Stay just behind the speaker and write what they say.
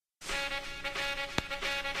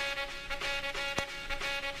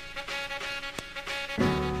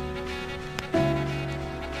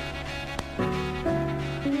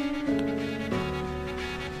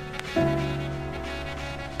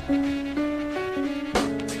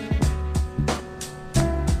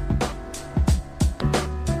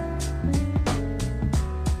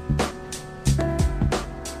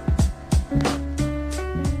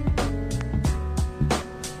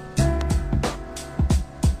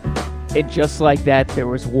And just like that, there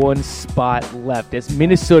was one spot left as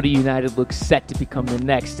Minnesota United looks set to become the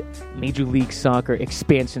next Major League Soccer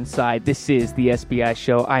expansion side. This is the SBI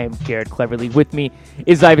Show. I am Garrett Cleverly. With me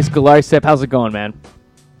is Ivis Galarcep. How's it going, man?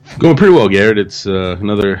 Going pretty well, Garrett. It's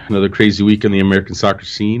another crazy week on the American soccer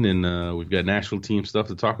scene, and we've got national team stuff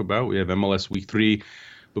to talk about. We have MLS Week 3.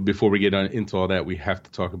 But before we get into all that, we have to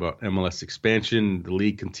talk about MLS expansion. The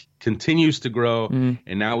league continues to grow, and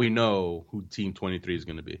now we know who Team 23 is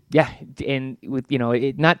going to be. Yeah, and with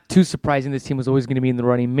not too surprising, this team was always going to be in the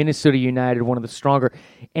running. Minnesota United, one of the stronger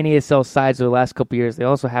NASL sides of the last couple of years. They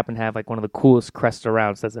also happen to have like one of the coolest crests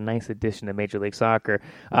around, so that's a nice addition to Major League Soccer.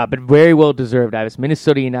 But very well deserved, Ivis.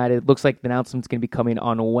 Minnesota United, looks like the announcement's going to be coming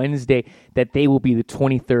on Wednesday that they will be the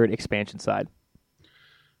 23rd expansion side.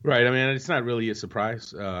 Right. I mean, it's not really a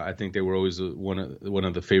surprise. I think they were always one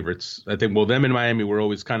of the favorites. I think, them and Miami were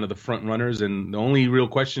always kind of the front runners. And the only real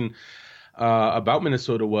question about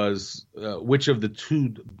Minnesota was which of the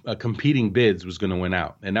two competing bids was going to win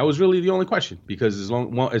out. And that was really the only question, because as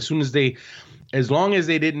long as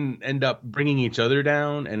they didn't end up bringing each other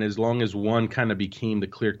down, and as long as one kind of became the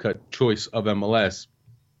clear-cut choice of MLS,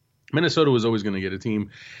 Minnesota was always going to get a team.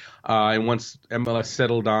 And once MLS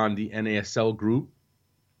settled on the NASL group,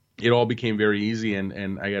 it all became very easy,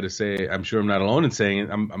 and I got to say, I'm sure I'm not alone in saying it.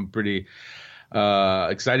 I'm pretty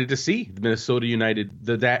excited to see Minnesota United,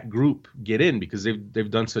 that group, get in, because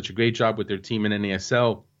they've done such a great job with their team in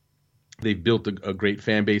NASL. They've built a great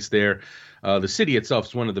fan base there. The city itself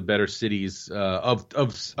is one of the better cities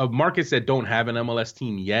of markets that don't have an MLS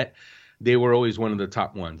team yet. They were always one of the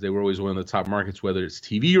top ones. They were always one of the top markets, whether it's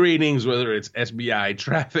TV ratings, whether it's SBI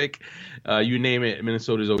traffic, you name it.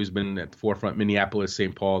 Minnesota's always been at the forefront. Minneapolis,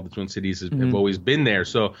 St. Paul, the Twin Cities have always been there.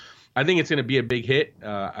 So I think it's going to be a big hit.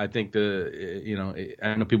 I think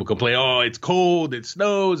I know people complain, it's cold, it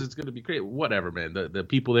snows, it's going to be great. Whatever, man. The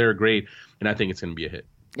people there are great, and I think it's going to be a hit.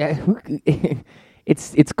 Yeah,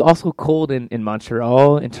 it's also cold in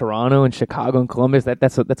Montreal, in Toronto, in Chicago, and Columbus.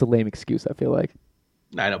 That's a lame excuse, I feel like.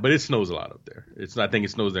 I know, but it snows a lot up there. I think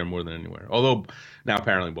it snows there more than anywhere. Although now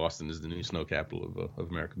apparently Boston is the new snow capital of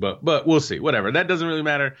America. But we'll see. Whatever. That doesn't really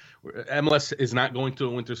matter. MLS is not going to a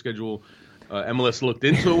winter schedule. MLS looked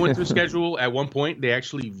into a winter schedule at one point. They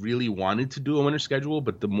actually really wanted to do a winter schedule,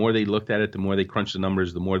 but the more they looked at it, the more they crunched the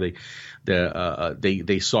numbers, the more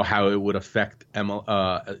they saw how it would affect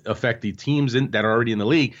the teams that are already in the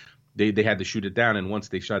league. They had to shoot it down, and once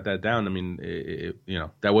they shot that down, I mean,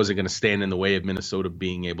 that wasn't going to stand in the way of Minnesota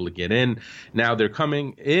being able to get in. Now they're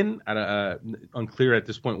coming in. Unclear at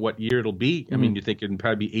this point what year it'll be. I mean, you think it'll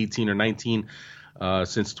probably be 18 or 19,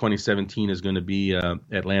 since 2017 is going to be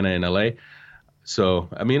Atlanta and LA. So,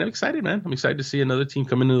 I mean, I'm excited, man. I'm excited to see another team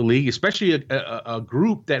come into the league, especially a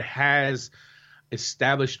group that has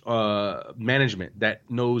established management that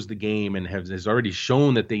knows the game and has already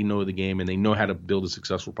shown that they know the game and they know how to build a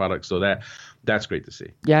successful product. So that's great to see.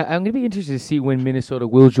 Yeah, I'm going to be interested to see when Minnesota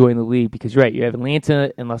will join the league, because you're right, you have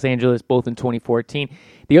Atlanta and Los Angeles both in 2014.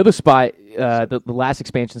 The other spot, the last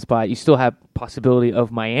expansion spot, you still have possibility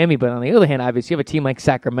of Miami, but on the other hand, obviously you have a team like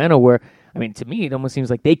Sacramento where, I mean, to me, it almost seems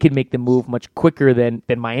like they could make the move much quicker than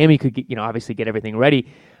Miami could get, obviously get everything ready.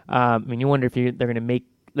 I mean, you wonder if they're going to make,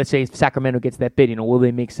 let's say if Sacramento gets that bid, will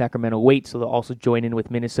they make Sacramento wait so they'll also join in with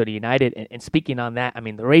Minnesota United? And speaking on that, I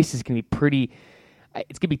mean, the race is going to be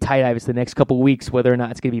it's going to be tight, obviously, the next couple of weeks, whether or not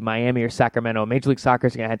it's going to be Miami or Sacramento. Major League Soccer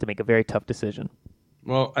is going to have to make a very tough decision.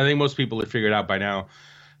 Well, I think most people have figured out by now,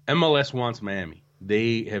 MLS wants Miami.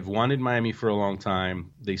 They have wanted Miami for a long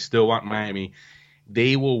time. They still want Miami.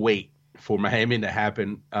 They will wait for Miami to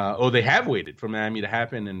happen. They have waited for Miami to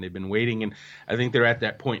happen, and they've been waiting. And I think they're at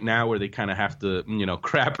that point now where they kind of have to,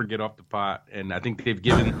 crap or get off the pot. And I think they've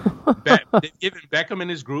given Beckham and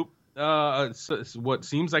his group what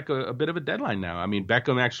seems like a bit of a deadline now. I mean,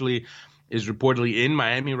 Beckham actually is reportedly in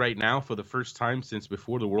Miami right now for the first time since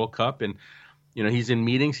before the World Cup, and he's in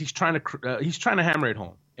meetings. He's trying to hammer it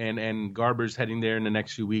home. And Garber's heading there in the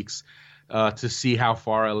next few weeks to see how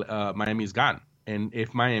far Miami's gotten. And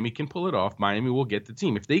if Miami can pull it off, Miami will get the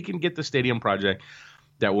team. If they can get the stadium project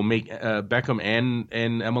that will make Beckham and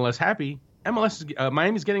MLS happy,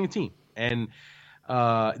 Miami's getting a team. And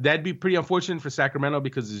that'd be pretty unfortunate for Sacramento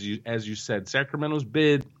because, as you said, Sacramento's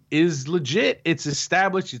bid is legit. It's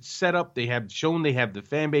established. It's set up. They have shown they have the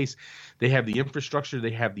fan base. They have the infrastructure.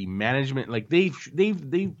 They have the management. Like they've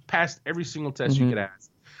passed every single test you could ask.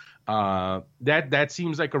 That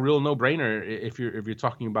seems like a real no-brainer if you're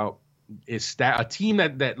talking about a team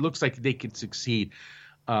that looks like they could succeed.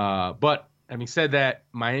 But having said that,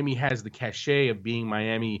 Miami has the cachet of being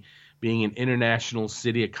Miami, being an international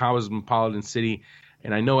city, a cosmopolitan city,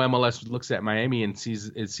 And I know MLS looks at Miami and sees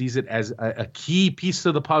it as a key piece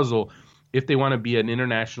to the puzzle if they want to be an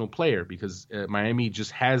international player, because Miami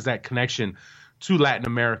just has that connection to Latin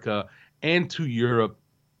America and to Europe.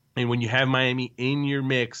 And when you have Miami in your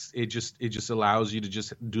mix, it just allows you to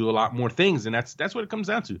just do a lot more things, and that's what it comes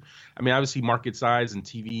down to. I mean, obviously market size and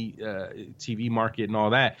TV market and all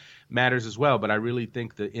that matters as well, but I really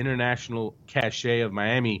think the international cachet of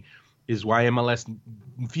Miami is why MLS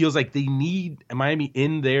feels like they need Miami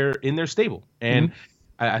in their stable, and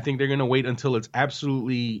I think they're going to wait until it's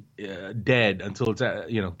absolutely dead, until it's they're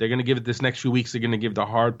going to give it this next few weeks. They're going to give the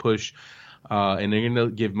hard push. And they're going to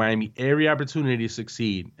give Miami every opportunity to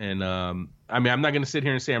succeed. And I mean, I'm not going to sit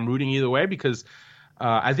here and say I'm rooting either way, because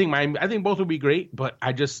I think both will be great. But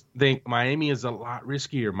I just think Miami is a lot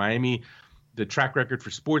riskier. Miami, the track record for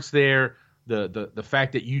sports there, the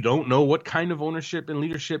fact that you don't know what kind of ownership and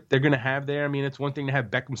leadership they're going to have there. I mean, it's one thing to have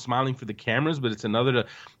Beckham smiling for the cameras, but it's another to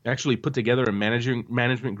actually put together a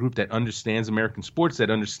management group that understands American sports, that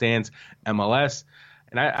understands MLS.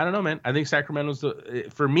 And I don't know, man. I think Sacramento's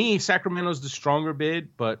the stronger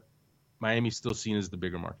bid, but Miami's still seen as the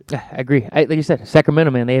bigger market. I agree. Like you said,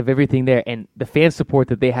 Sacramento, man, they have everything there. And the fan support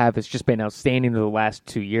that they have has just been outstanding the last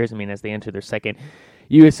 2 years. I mean, as they enter their second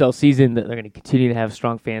USL season, they're going to continue to have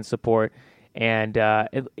strong fan support. And,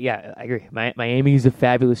 yeah, I agree. Miami is a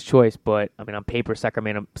fabulous choice, but, I mean, on paper,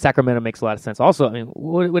 Sacramento makes a lot of sense. Also, I mean,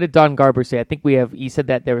 what did Don Garber say? I think he said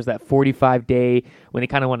that there was that 45-day when they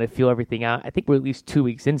kind of wanted to feel everything out. I think we're at least 2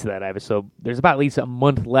 weeks into that, Ivan. So there's about at least a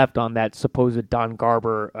month left on that supposed Don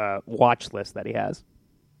Garber watch list that he has.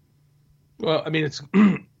 Well, I mean, it's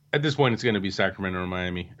at this point, it's going to be Sacramento or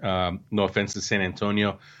Miami. No offense to San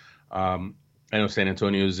Antonio. I know San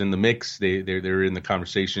Antonio is in the mix. They're in the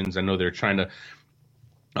conversations. I know they're trying to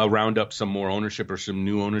round up some more ownership or some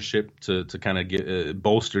new ownership to kind of get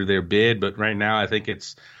bolster their bid. But right now, I think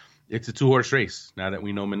it's a 2-horse race. Now that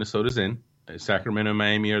we know Minnesota's in, Sacramento and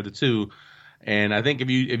Miami are the two. And I think if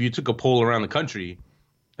you took a poll around the country,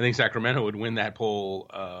 I think Sacramento would win that poll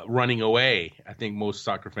running away. I think most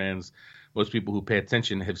soccer fans, most people who pay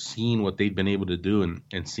attention, have seen what they've been able to do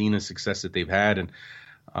and seen the success that they've had. And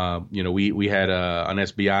we had on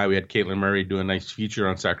SBI, we had Caitlin Murray do a nice feature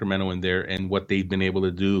on Sacramento and what they've been able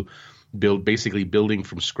to do, building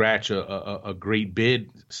from scratch a great bid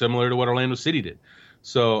similar to what Orlando City did.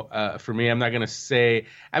 So for me, I'm not going to say.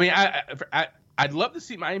 I mean, I'd love to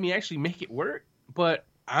see Miami actually make it work, but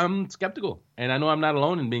I'm skeptical, and I know I'm not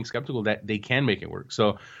alone in being skeptical that they can make it work.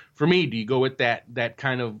 So for me, do you go with that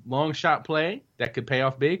kind of long shot play that could pay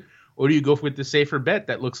off big? Or do you go with the safer bet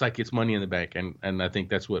that looks like it's money in the bank? And I think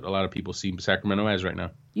that's what a lot of people see Sacramento as right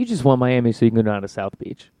now. You just want Miami so you can go down to South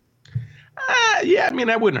Beach. Yeah, I mean,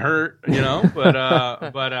 that wouldn't hurt, but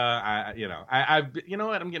I've you know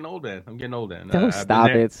what? I'm getting old, man. Don't stop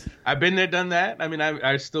it. I've been there, done that. I mean,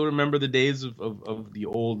 I still remember the days of the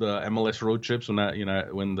old MLS road trips when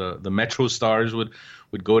when the Metro Stars would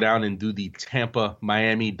go down and do the Tampa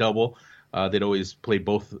Miami double. They'd always play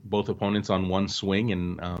both opponents on one swing,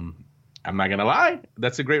 and I'm not gonna lie,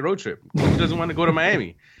 that's a great road trip. Who doesn't want to go to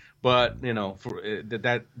Miami? But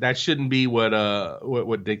that shouldn't be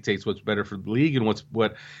what dictates what's better for the league and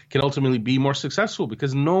what can ultimately be more successful,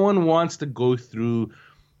 because no one wants to go through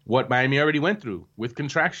what Miami already went through with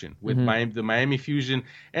contraction, with the Miami Fusion.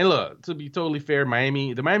 And look, to be totally fair,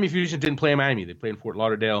 the Miami Fusion didn't play in Miami; they played in Fort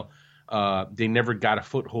Lauderdale. They never got a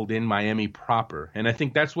foothold in Miami proper. And I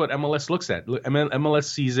think that's what MLS looks at. MLS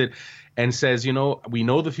sees it and says, we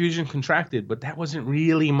know the Fusion contracted, but that wasn't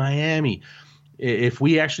really Miami. If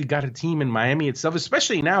we actually got a team in Miami itself,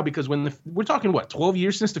 especially now, because we're talking, 12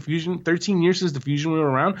 years since the Fusion, 13 years since the Fusion were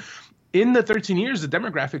around. In the 13 years, the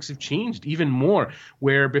demographics have changed even more,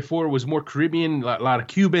 where before it was more Caribbean, a lot of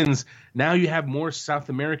Cubans. Now you have more South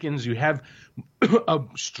Americans. You have a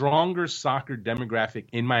stronger soccer demographic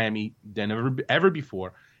in Miami than ever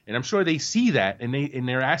before. And I'm sure they see that, and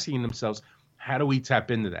they're asking themselves, how do we tap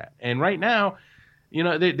into that? And right now,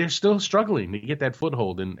 they're still struggling to get that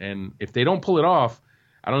foothold. And if they don't pull it off,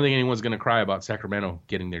 I don't think anyone's going to cry about Sacramento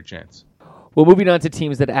getting their chance. Well, moving on to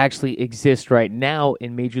teams that actually exist right now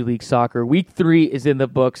in Major League Soccer. Week 3 is in the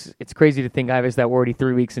books. It's crazy to think, Ivis, that we're already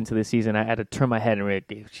 3 weeks into the season. I had to turn my head and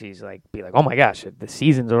be like, oh my gosh, the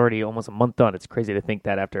season's already almost a month done. It's crazy to think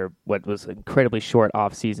that after what was an incredibly short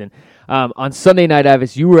off season. On Sunday night,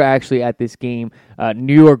 Ivis, you were actually at this game.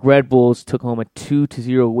 New York Red Bulls took home a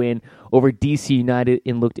 2-0 win over DC United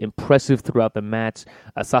and looked impressive throughout the match.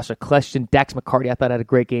 Sasha Kleshtin, Dax McCarty, I thought had a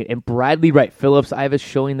great game. And Bradley Wright Phillips, Ivis,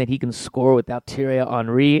 showing that he can score without Thierry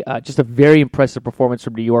Henry. Just a very impressive performance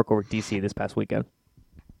from New York over DC this past weekend.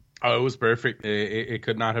 Oh, it was perfect. It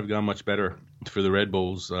could not have gone much better for the Red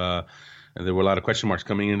Bulls. And there were a lot of question marks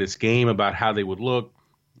coming into this game about how they would look,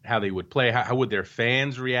 how they would play, how would their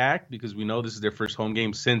fans react, because we know this is their first home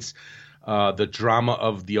game since the drama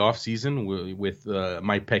of the offseason with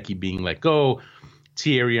Mike Pecky being let go,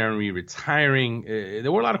 Thierry Henry retiring.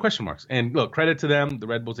 There were a lot of question marks. And look, credit to them, the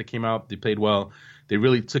Red Bulls that came out, they played well. They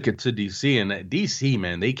really took it to DC, and DC,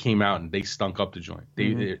 man, they came out and they stunk up the joint.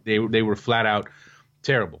 They were flat out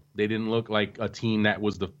terrible. They didn't look like a team that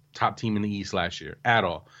was the top team in the East last year at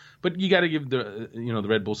all. But you got to give the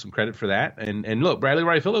Red Bulls some credit for that. And look, Bradley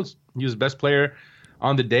Wright Phillips, he was the best player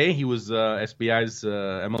on the day. He was SBI's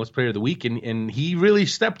MLS Player of the Week, and he really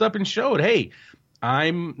stepped up and showed, hey,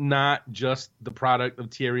 I'm not just the product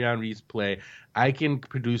of Thierry Henry's play. I can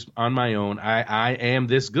produce on my own. I am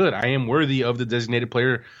this good. I am worthy of the designated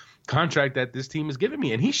player contract that this team has given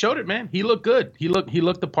me. And he showed it, man. He looked good. He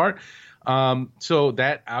looked the part. So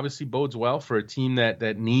that obviously bodes well for a team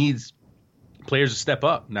that needs players to step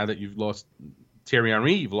up. Now that you've lost Thierry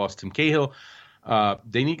Henry, you've lost Tim Cahill.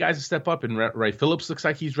 They need guys to step up, and Wright Phillips looks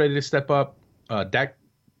like he's ready to step up. Dax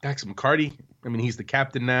McCarty, I mean, he's the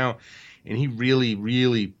captain now, and he really,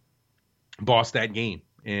 really bossed that game.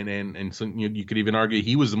 And so you could even argue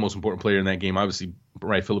he was the most important player in that game. Obviously,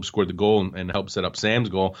 Wright Phillips scored the goal and helped set up Sam's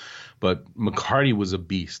goal, but McCarty was a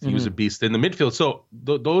beast. He was a beast in the midfield. So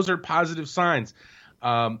those are positive signs.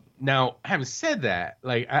 Now, having said that,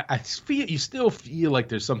 like I feel you still feel like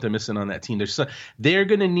there's something missing on that team. They're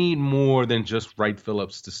going to need more than just Wright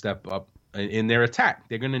Phillips to step up in their attack.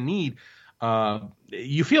 They're going to need.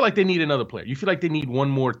 You feel like they need another player. You feel like they need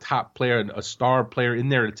one more top player, a star player in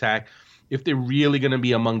their attack, if they're really going to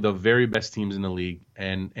be among the very best teams in the league.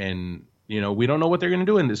 And we don't know what they're going to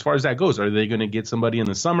do. And as far as that goes, are they going to get somebody in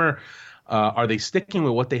the summer? Are they sticking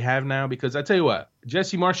with what they have now? Because I tell you what,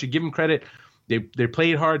 Jesse Marsh, you give him credit. They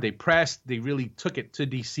played hard. They pressed. They really took it to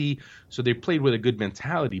DC. So they played with a good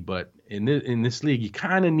mentality. But in this league, you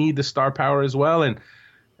kind of need the star power as well. And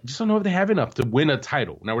I just don't know if they have enough to win a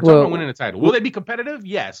title. Now, we're talking about winning a title. Will they be competitive?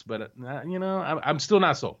 Yes. But, I'm still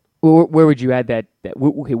not sold. Where would you add that?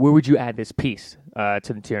 Where would you add this piece to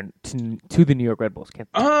the New York Red Bulls? Can't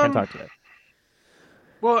talk to that.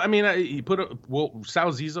 Well, I mean,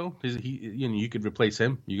 Sal Zizzo, you could replace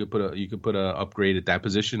him. You could put a upgrade at that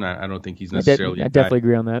position. I don't think he's necessarily. I definitely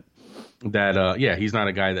agree on that. He's not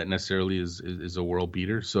a guy that necessarily is a world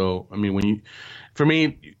beater. So I mean,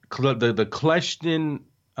 the question,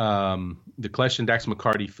 Dax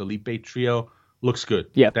McCarty, Felipe trio looks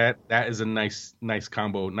good. Yeah, that is a nice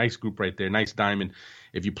combo, nice group right there, nice diamond.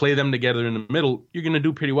 If you play them together in the middle, you're going to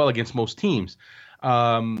do pretty well against most teams.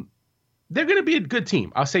 They're going to be a good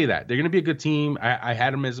team. I'll say that. They're going to be a good team. I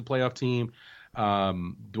had them as a playoff team.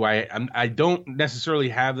 I don't necessarily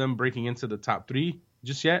have them breaking into the top three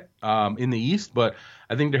just yet in the East, but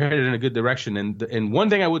I think they're headed in a good direction. And one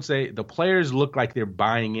thing I would say, the players look like they're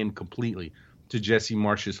buying in completely to Jesse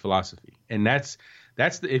Marsh's philosophy. And that's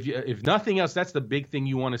if nothing else, that's the big thing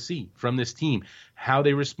you want to see from this team, how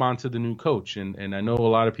they respond to the new coach. And I know a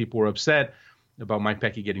lot of people were upset about Mike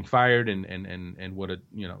Pecky getting fired and what a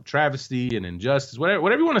travesty and injustice,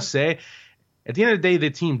 whatever you want to say. At the end of the day, the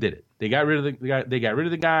team did it. They got rid of the guy. They got rid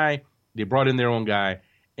of the guy. They brought in their own guy.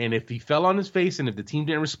 And if he fell on his face and if the team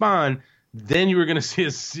didn't respond, then you were going to see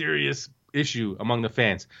a serious issue among the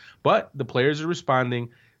fans. But the players are responding.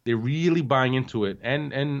 They're really buying into it,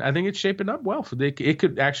 and I think it's shaping up well. It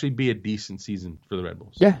could actually be a decent season for the Red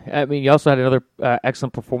Bulls. Yeah, I mean, you also had another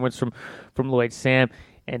excellent performance from Lloyd Sam.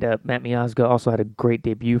 And Matt Miazga also had a great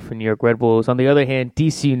debut for New York Red Bulls. On the other hand,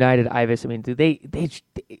 DC United, Ivis, I mean, did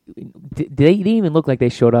they even look like they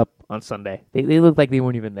showed up on Sunday? They looked like they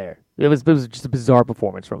weren't even there. It was just a bizarre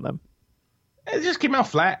performance from them. It just came out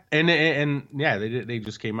flat, and yeah, they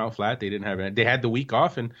just came out flat. They didn't have it. They had the week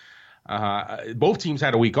off, and both teams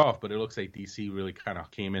had a week off, but it looks like DC really kind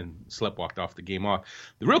of came in, sleptwalked off the game off.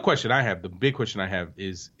 The real question I have, the big question I have,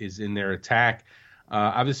 is in their attack.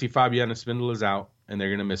 Obviously, Fabian Espindal is out, and they're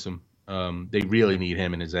going to miss him. They really need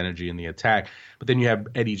him and his energy in the attack. But then you have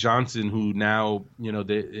Eddie Johnson, who now,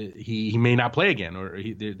 he may not play again, or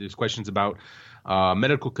there's questions about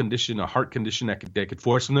medical condition, a heart condition that could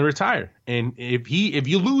force him to retire. And if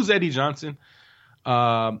you lose Eddie Johnson,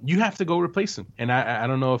 you have to go replace him. And I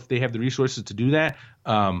don't know if they have the resources to do that,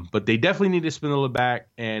 but they definitely need to Spindler back,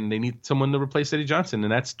 and they need someone to replace Eddie Johnson.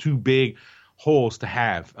 And that's two big holes to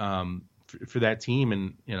have for that team.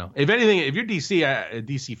 And, if anything, if you're a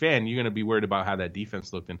DC fan, you're going to be worried about how that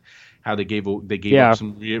defense looked and how they gave up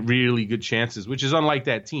some really good chances, which is unlike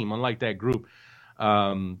that team, unlike that group.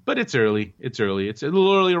 But it's early. It's early. It's a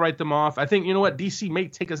little early to write them off. I think, you know what, DC may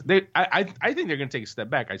take us. I think they're going to take a step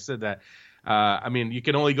back. I said that. I mean, you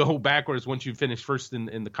can only go backwards once you finish first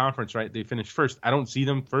in the conference, right? They finished first. I don't see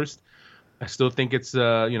them first. I still think it's,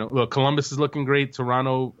 look, Columbus is looking great.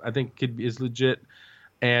 Toronto, I think, is legit.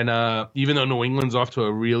 And even though New England's off to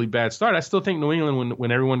a really bad start, I still think New England,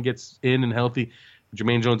 when everyone gets in and healthy,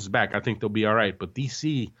 Jermaine Jones is back, I think they'll be all right. But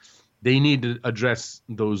DC, they need to address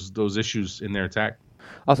those issues in their attack.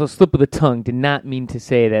 Also, slip of the tongue, did not mean to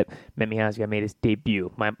say that Matt Michalski made his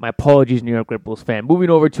debut. My apologies, New York Red Bulls fan. Moving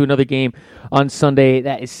over to another game on Sunday,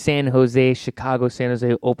 that is San Jose. San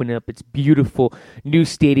Jose opening up its beautiful new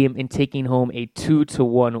stadium and taking home a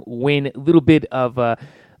 2-1 win. A little bit of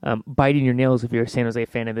biting your nails if you're a San Jose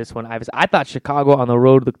fan in this one. I thought Chicago on the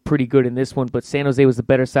road looked pretty good in this one, but San Jose was the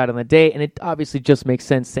better side on the day, and it obviously just makes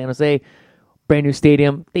sense. San Jose, brand new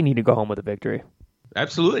stadium, they need to go home with a victory.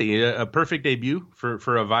 Absolutely. A perfect debut for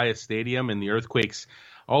Avaya Stadium, and the Earthquakes.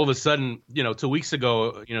 All of a sudden, 2 weeks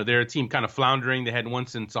ago, they're a team kind of floundering. They hadn't won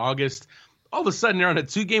since August. All of a sudden, they're on a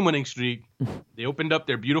 2-game winning streak. They opened up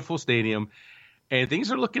their beautiful stadium, and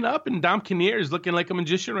things are looking up, and Dom Kinnear is looking like a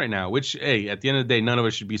magician right now, which, hey, at the end of the day, none of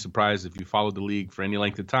us should be surprised. If you followed the league for any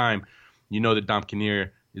length of time, you know that Dom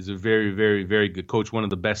Kinnear is a very, very, very good coach, one of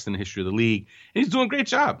the best in the history of the league. And he's doing a great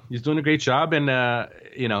job. And,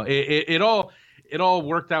 it all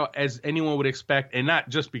worked out as anyone would expect, and not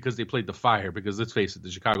just because they played the Fire, because let's face it,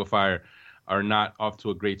 the Chicago Fire are not off to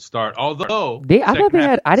a great start. Although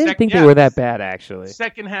I didn't think they were that bad, actually.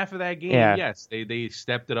 Second half of that game, yes, they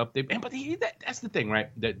stepped it up. That's the thing, right?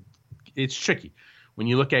 That it's tricky when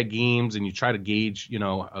you look at games and you try to gauge,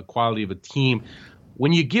 a quality of a team.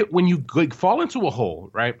 When you fall into a hole,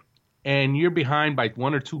 right, and you're behind by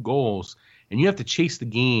 1 or 2 goals, and you have to chase the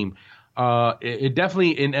game. It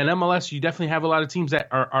definitely in MLS, you definitely have a lot of teams that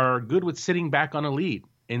are good with sitting back on a lead,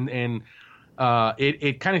 and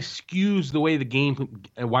it kind of skews the way the game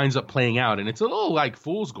winds up playing out, and it's a little like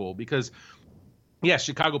fool's goal because. Yes,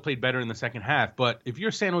 Chicago played better in the second half, but if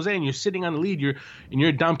you're San Jose and you're sitting on the lead,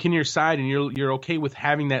 you're Dom Kinnear's side, and you're okay with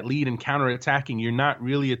having that lead and counterattacking. You're not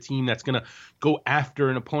really a team that's gonna go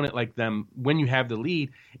after an opponent like them when you have the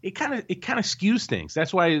lead. It kind of skews things.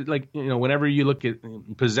 That's why, whenever you look at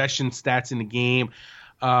possession stats in the game,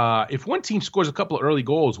 if one team scores a couple of early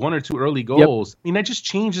goals, 1 or 2 early goals, that just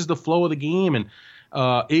changes the flow of the game, and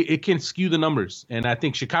it can skew the numbers. And I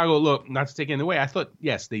think Chicago, look, not to take anything away, I thought,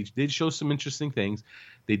 yes, they did show some interesting things.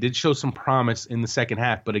 They did show some promise in the second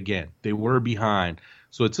half, but again, they were behind.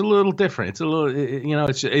 So it's a little different. It's a little,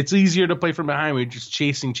 it's easier to play from behind when you're just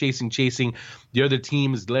chasing. The other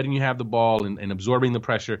team is letting you have the ball and absorbing the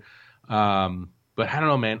pressure. But I don't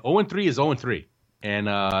know, man. 0-3 is 0-3. And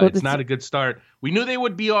it's not a good start. We knew they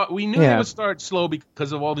would be. They would start slow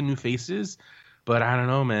because of all the new faces. But I don't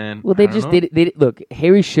know, man. Well, they look.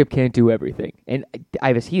 Harry Shipp can't do everything, and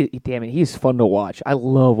Ivis, he's fun to watch. I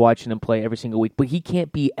love watching him play every single week, but he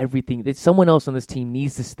can't be everything. Someone else on this team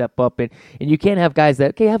needs to step up, and you can't have guys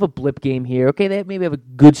that have a blip game here. They maybe have a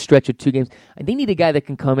good stretch of 2 games, and they need a guy that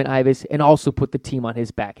can come in, Ivis, and also put the team on his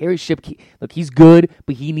back. Harry Shipp, he's good,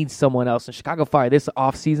 but he needs someone else. And Chicago Fire this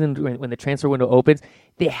offseason, when the transfer window opens,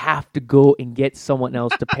 they have to go and get someone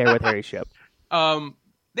else to pair with Harry Shipp.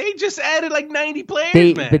 They just added like 90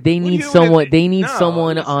 players, man. But they need someone. They need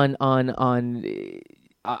someone on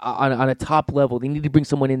a top level. They need to bring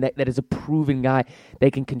someone in that is a proven guy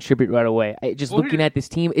that can contribute right away. Looking at this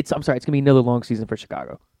team, it's going to be another long season for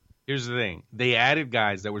Chicago. Here's the thing: they added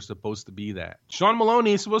guys that were supposed to be that. Sean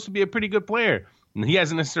Maloney is supposed to be a pretty good player, and he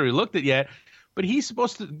hasn't necessarily looked it yet. But he's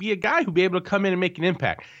supposed to be a guy who'll be able to come in and make an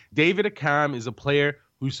impact. David Akam is a player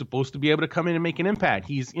who's supposed to be able to come in and make an impact.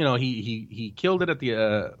 He's, he killed it at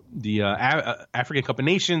the African Cup of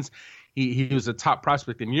Nations. He was a top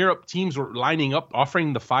prospect in Europe. Teams were lining up,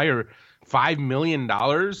 offering the Fire $5 million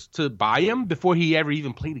to buy him before he ever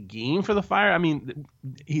even played a game for the Fire. I mean,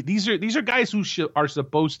 these are guys who are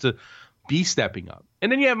supposed to be stepping up.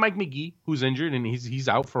 And then you have Mike McGee, who's injured, and he's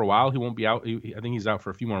out for a while. He won't be out. I think he's out for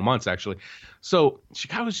a few more months, actually. So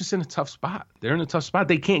Chicago's just in a tough spot. They're in a tough spot.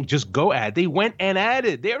 They can't just go add. They went and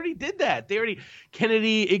added. They already did that.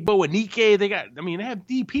 Kennedy, Igbo, Anike, they have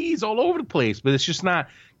DPs all over the place, but it's just not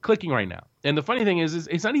clicking right now. And the funny thing is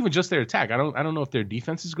it's not even just their attack. I don't know if their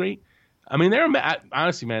defense is great. I mean,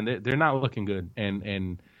 honestly, man, they're not looking good.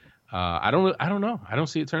 And I don't know. I don't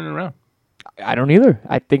see it turning around. I don't either.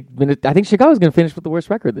 I think Chicago's going to finish with the worst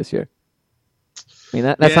record this year. I mean,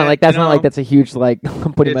 that's not like that's a huge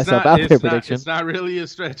I'm putting myself out there prediction. It's not really a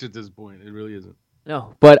stretch at this point. It really isn't.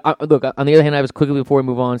 No, but look. On the other hand, I was quickly before we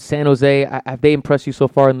move on. San Jose, have they impressed you so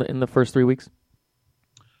far in the first 3 weeks?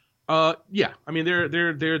 Yeah. I mean,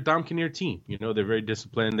 they're a Dom Kinnear team. You know, they're very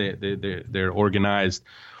disciplined. They're organized.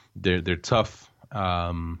 They're tough.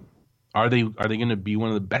 Are they going to be one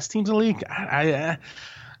of the best teams in the league? I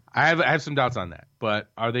have some doubts on that. But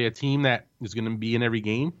are they a team that is going to be in every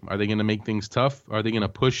game? Are they going to make things tough? Are they going to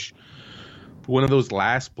push for one of those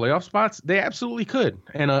last playoff spots? They absolutely could.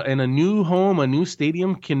 And a new home, a new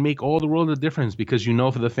stadium can make all the world of difference because you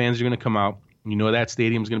know for the fans are going to come out. You know that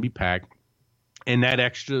stadium is going to be packed. And that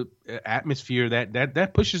extra atmosphere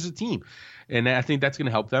that pushes the team, and I think that's going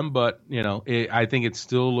to help them. But you know, I think it's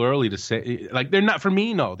still early to say. Like they're not for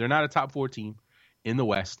me. No, they're not a top 4 team in the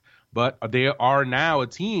West, but they are now a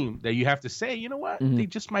team that you have to say, you know what, they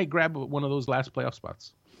just might grab one of those last playoff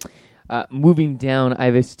spots. Moving down,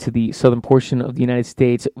 Ivis, to the southern portion of the United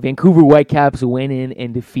States, Vancouver Whitecaps went in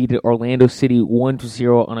and defeated Orlando City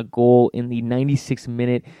 1-0 on a goal in the 96th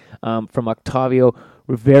minute from Octavio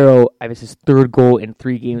Rivero. Ivis' third goal in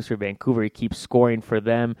 3 games for Vancouver. He keeps scoring for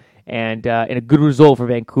them, and a good result for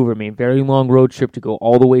Vancouver. I mean, very long road trip to go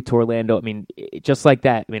all the way to Orlando. I mean, just like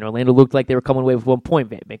that. I mean, Orlando looked like they were coming away with 1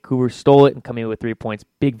 point. Vancouver stole it and coming in with 3 points.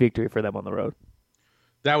 Big victory for them on the road.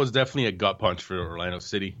 That was definitely a gut punch for Orlando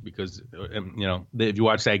City because, you know, if you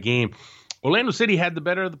watch that game, Orlando City had the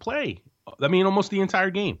better of the play. I mean, almost the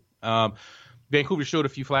entire game. Vancouver showed a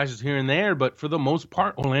few flashes here and there, but for the most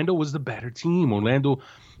part, Orlando was the better team. Orlando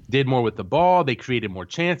did more with the ball. They created more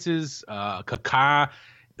chances. Kaká,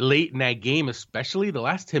 late in that game, especially the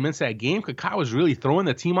last 10 minutes of that game, Kaká was really throwing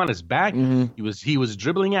the team on his back. He was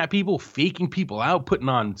dribbling at people, faking people out, putting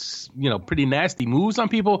on, you know, pretty nasty moves on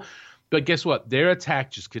people. But guess what? Their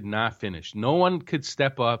attack just could not finish. No one could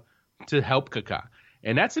step up to help Kaká.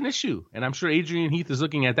 And that's an issue. And I'm sure Adrian Heath is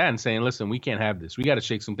looking at that and saying, listen, we can't have this. We got to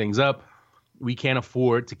shake some things up. We can't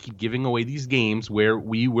afford to keep giving away these games where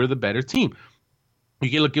we were the better team.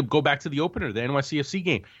 You can go back to the opener, the NYCFC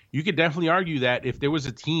game. You could definitely argue that if there was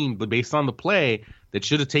a team, but based on the play, that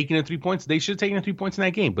should have taken the 3 points, they should have taken the 3 points in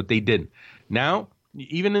that game, but they didn't. Now,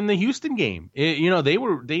 even in the Houston game,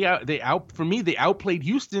 they outplayed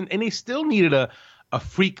Houston, and they still needed a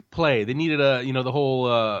freak play. They needed the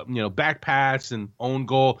whole back pass and own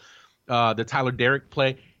goal, the Tyler Derrick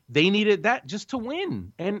play. They needed that just to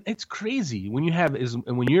win, and it's crazy when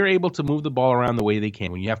you're able to move the ball around the way they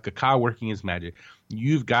can. When you have Kaká working his magic,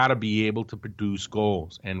 you've got to be able to produce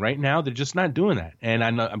goals. And right now, they're just not doing that. And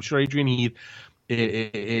I'm sure Adrian Heath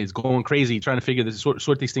is going crazy trying to figure this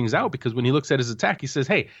sort these things out, because when he looks at his attack, he says,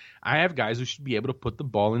 hey, I have guys who should be able to put the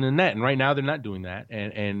ball in the net. And right now they're not doing that.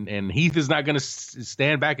 And Heath is not going to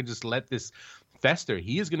stand back and just let this fester.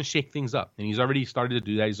 He is going to shake things up. And he's already started to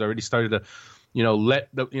do that. He's already started to,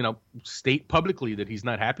 state publicly that he's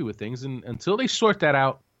not happy with things. And until they sort that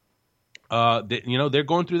out, they're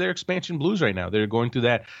going through their expansion blues right now. They're going through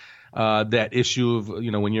that issue of,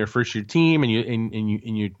 when you're a first year team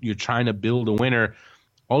and you're trying to build a winner,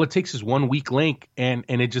 all it takes is one weak link and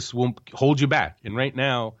it just won't hold you back. And right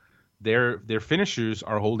now their finishers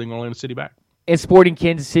are holding Orlando City back. And Sporting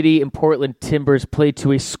Kansas City and Portland Timbers played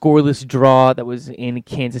to a scoreless draw that was in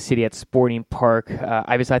Kansas City at Sporting Park.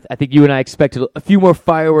 I think you and I expected a few more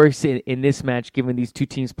fireworks in this match, given these two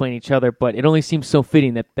teams playing each other, but it only seems so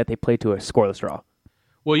fitting that they played to a scoreless draw.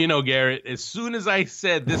 Well, Garrett, as soon as I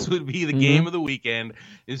said this would be the game of the weekend,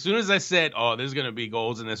 as soon as I said, there's going to be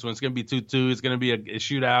goals in this one, it's going to be 2-2, it's going to be a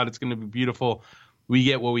shootout, it's going to be beautiful, we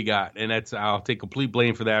get what we got. And I'll take complete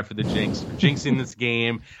blame for that, for the jinx, for jinxing this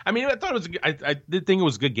game. I mean, I thought I did think it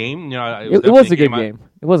was a good game. It was a good game.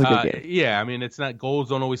 It was a good game. Yeah, I mean, it's not, goals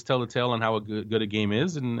don't always tell the tale on how good a game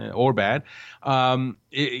is or bad. There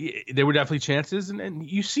were definitely chances, and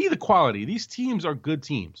you see the quality. These teams are good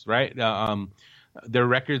teams, right? Their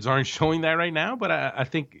records aren't showing that right now, but I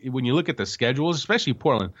think when you look at the schedules, especially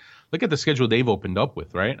Portland, look at the schedule they've opened up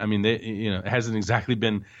with, right? I mean, it hasn't exactly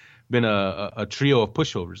been a trio of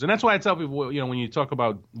pushovers, and that's why I tell people, when you talk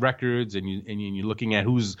about records and you're looking at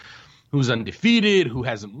who's undefeated, who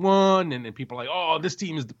hasn't won, and people are like, oh, this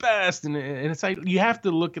team is the best, and it's like you have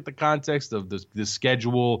to look at the context of the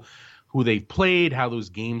schedule, who they've played, how those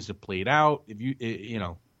games have played out.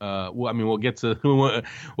 We'll get to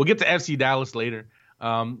FC Dallas later.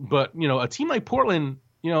 But a team like Portland,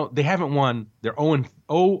 they haven't won. They're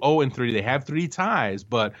 0-3. They have 3 ties.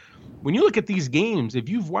 But when you look at these games, if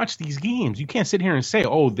you've watched these games, you can't sit here and say,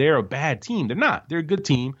 oh, they're a bad team. They're not. They're a good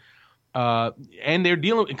team. And they're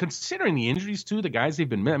dealing, considering the injuries too, the guys they've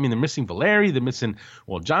been, they're missing Valeri, they're missing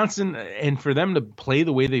Johnson, and for them to play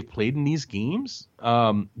the way they've played in these games,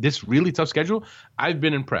 this really tough schedule, I've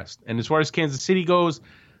been impressed. And as far as Kansas City goes,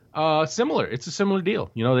 similar. It's a similar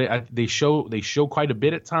deal. They show quite a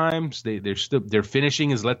bit at times. Their finishing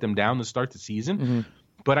has let them down to start the season.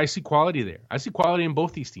 But I see quality there. I see quality in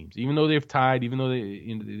both these teams, even though they've tied, even though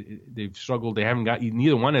they've struggled. They haven't got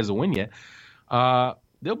neither one has a win yet.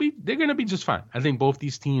 They're going to be just fine. I think both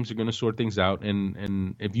these teams are going to sort things out.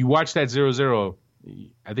 And if you watch that 0-0,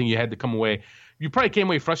 I think you had to come away. You probably came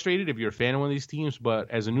away frustrated if you're a fan of one of these teams, but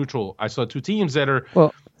as a neutral, I saw two teams that are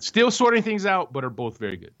still sorting things out, but are both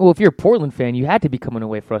very good. Well, if you're a Portland fan, you had to be coming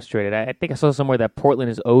away frustrated. I think I saw somewhere that Portland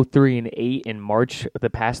is 0-3-8 in March of the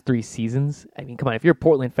past 3 seasons. I mean, come on, if you're a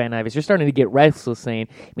Portland fan, Ives, you're starting to get restless saying,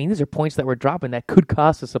 I mean, these are points that we're dropping that could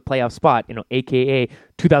cost us a playoff spot, a.k.a.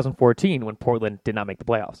 2014 when Portland did not make the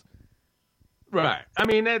playoffs. Right. I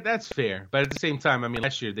mean, that's fair. But at the same time, I mean,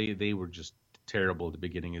 last year they were just terrible at the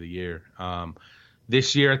beginning of the year.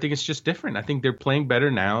 This year, I think it's just different. I think they're playing better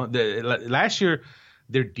now. Last year,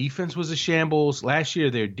 their defense was a shambles. Last year,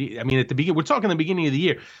 at the beginning, we're talking the beginning of the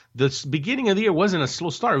year. The beginning of the year wasn't a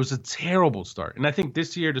slow start. It was a terrible start. And I think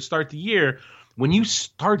this year, to start the year, when you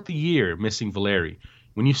start the year missing Valeri,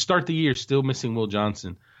 when you start the year still missing Will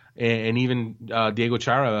Johnson, and even Diego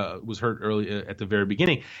Chara was hurt early at the very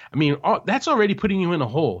beginning. I mean, that's already putting you in a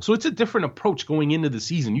hole. So it's a different approach going into the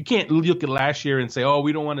season. You can't look at last year and say, oh,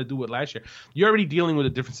 we don't want to do it last year. You're already dealing with a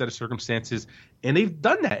different set of circumstances, and they've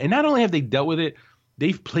done that. And not only have they dealt with it,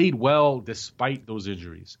 they've played well despite those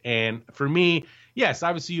injuries. And for me, yes,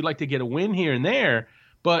 obviously you'd like to get a win here and there,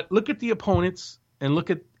 but look at the opponents and look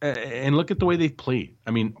at the way they've played.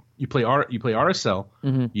 I mean, you play RSL,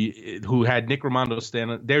 who had Nick Rimando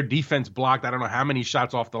stand. Their defense blocked I don't know how many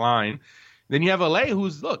shots off the line. Then you have LA,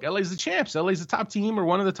 LA's the champs. LA's the top team or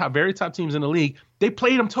one of the very top teams in the league. They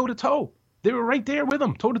played them toe to toe. They were right there with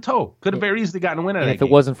them, toe to toe. Could have very easily gotten a win out of that game. If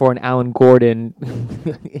it wasn't for an Alan Gordon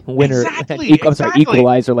winner,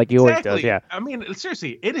 equalizer like he always does. Yeah. I mean,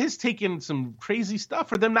 seriously, it has taken some crazy stuff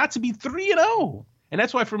for them not to be 3-0. And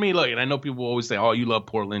that's why for me, look, and I know people always say, oh, you love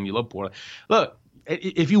Portland. Look,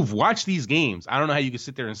 if you've watched these games, I don't know how you can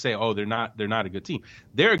sit there and say, oh, they're not a good team.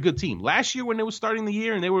 They're a good team. Last year when they were starting the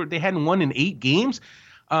year and they hadn't won in 8 games,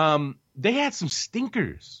 they had some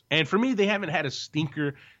stinkers. And for me, they haven't had a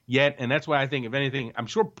stinker yet. And that's why I think, if anything, I'm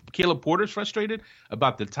sure Caleb Porter's frustrated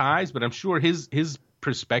about the ties, but I'm sure his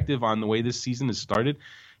perspective on the way this season has started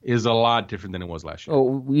is a lot different than it was last year. Oh,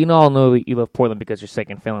 we all know that you love Portland because your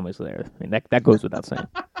second family's there. I mean, that goes without saying.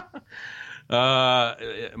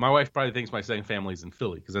 My wife probably thinks my second family's in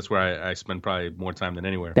Philly because that's where I spend probably more time than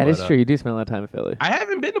anywhere. That is true. You do spend a lot of time in Philly. I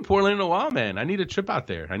haven't been to Portland in a while, man. I need a trip out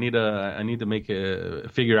there. I need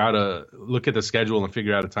to look at the schedule and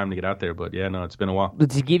figure out a time to get out there. But yeah, no, it's been a while. But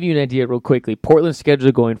to give you an idea real quickly, Portland's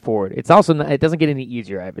schedule going forward, it doesn't get any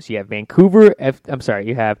easier, Ives. You have Vancouver,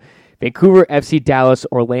 FC Dallas,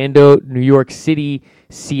 Orlando, New York City,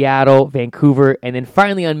 Seattle, Vancouver, and then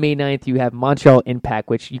finally on May 9th, you have Montreal Impact,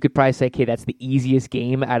 which you could probably say, okay, that's the easiest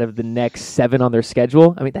game out of the next 7 on their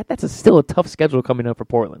schedule. I mean, that's still a tough schedule coming up for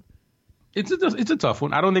Portland. It's a tough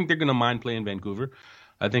one. I don't think they're going to mind playing Vancouver.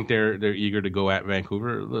 I think they're eager to go at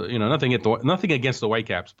Vancouver. You know, nothing against the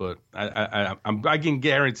Whitecaps, but I can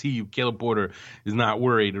guarantee you, Caleb Porter is not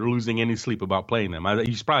worried or losing any sleep about playing them.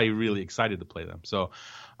 He's probably really excited to play them. So.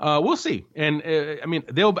 We'll see, and I mean,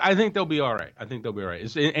 I think they'll be all right.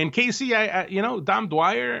 And KC, Dom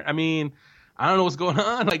Dwyer. I mean, I don't know what's going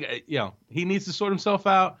on. Like, he needs to sort himself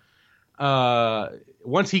out.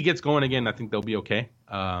 Once he gets going again, I think they'll be okay.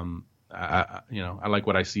 I like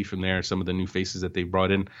what I see from there. Some of the new faces that they brought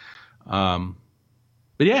in.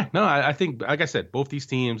 But yeah, no, I think, like I said, both these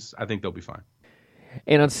teams, I think they'll be fine.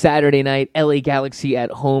 And on Saturday night, LA Galaxy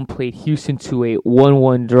at home played Houston to a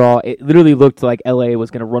 1-1 draw. It literally looked like LA was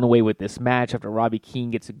going to run away with this match after Robbie Keane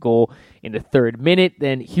gets a goal in the 3rd minute.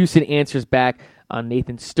 Then Houston answers back on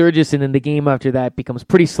Nathan Sturgis, and then the game after that becomes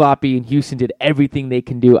pretty sloppy, and Houston did everything they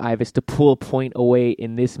can do, Ives, to pull a point away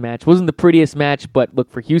in this match. Wasn't the prettiest match, but look,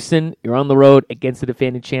 for Houston, you're on the road against the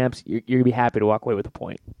defending champs. You're going to be happy to walk away with a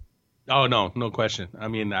point. Oh, no question. I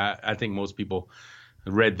mean, I think most people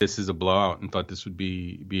read this as a blowout and thought this would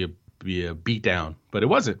be a beatdown, but it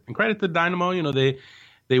wasn't. And credit to Dynamo,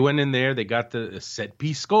 they went in there, they got the set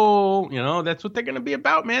piece goal. That's what they're going to be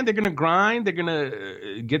about, man. They're going to grind, they're going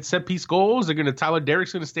to get set piece goals. Tyler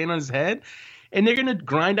Derrick's going to stand on his head, and they're going to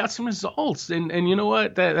grind out some results. And you know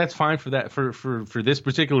what? That's fine for that for this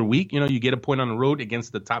particular week. You get a point on the road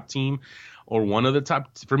against the top team or one of the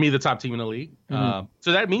top, for me, the top team in the league. Mm-hmm.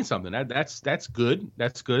 So that means something. That's good.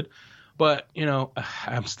 That's good. But,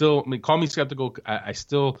 call me skeptical. I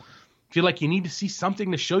still feel like you need to see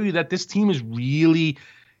something to show you that this team is really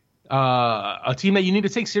a team that you need to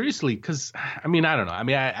take seriously. Because, I don't know.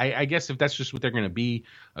 I guess if that's just what they're going to be,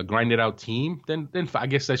 a grinded out team, then I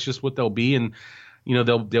guess that's just what they'll be. And,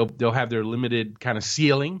 they'll have their limited kind of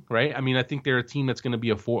ceiling, right? I mean, I think they're a team that's going to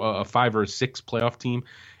be a 5 or a 6 playoff team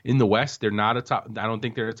in the West. They're not a top. I don't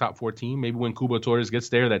think they're a top 4 team. Maybe when Cubo Torres gets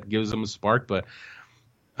there, that gives them a spark. But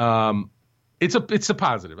it's a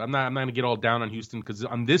positive. I'm not going to get all down on Houston because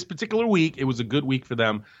on this particular week, it was a good week for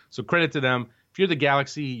them. So credit to them. If you're the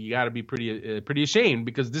Galaxy, you got to be pretty ashamed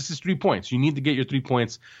because this is 3 points. You need to get your 3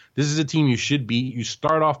 points. This is a team you should beat. You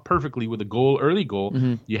start off perfectly with a early goal.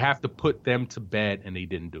 Mm-hmm. You have to put them to bed, and they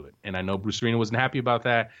didn't do it. And I know Bruce Arena wasn't happy about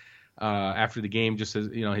that after the game. Just as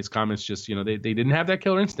his comments, they didn't have that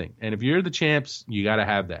killer instinct. And if you're the champs, you got to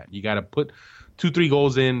have that. You got to put 2-3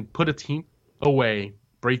 goals in, put a team away,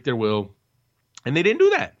 break their will, and they didn't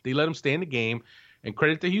do that. They let them stay in the game. And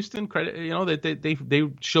credit to Houston, that they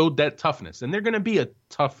showed that toughness, and they're going to be a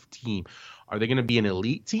tough team. Are they going to be an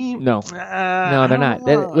elite team? No, no, they're not.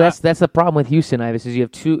 That's the problem with Houston, Ivis, is you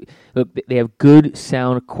have they have good,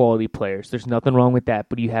 sound, quality players. There's nothing wrong with that,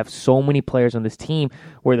 but you have so many players on this team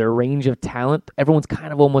where their range of talent, everyone's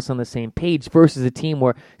kind of almost on the same page versus a team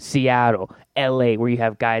where Seattle, LA, where you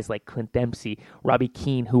have guys like Clint Dempsey, Robbie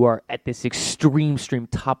Keane, who are at this extreme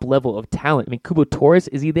top level of talent. I mean, Cubo Torres,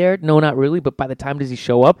 is he there? No, not really, but by the time does he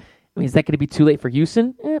show up? I mean, is that going to be too late for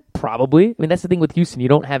Houston? Probably. I mean, that's the thing with Houston. You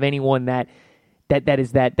don't have anyone that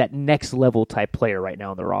is that next level type player right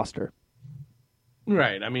now on the roster.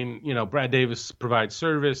 Right. I mean, Brad Davis provides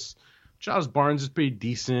service. Charles Barnes is pretty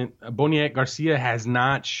decent. Boniek Garcia has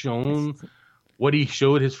not shown what he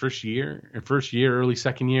showed his first year, early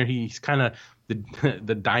second year. He's kind of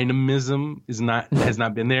the dynamism has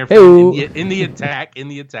not been there in the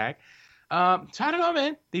attack. So I don't know,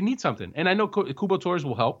 man. They need something, and I know Cubo Torres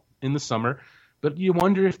will help in the summer, but you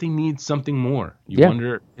wonder if they need something more.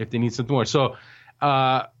 So,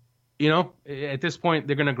 at this point,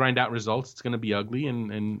 they're going to grind out results. It's going to be ugly,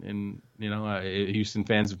 and Houston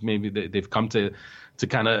fans maybe they've come to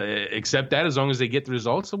kind of accept that as long as they get the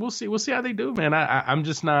results. So we'll see how they do, man. I'm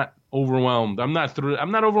just not overwhelmed. I'm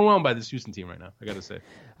not overwhelmed by this Houston team right now, I got to say.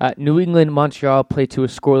 New England, Montreal played to a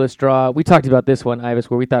scoreless draw. We talked about this one, Ivis,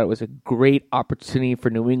 where we thought it was a great opportunity for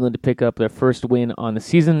New England to pick up their first win on the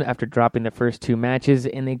season after dropping their first 2 matches,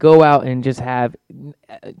 and they go out and just have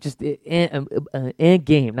a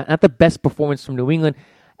game. Not the best performance from New England,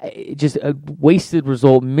 just a wasted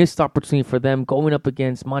result, missed opportunity for them going up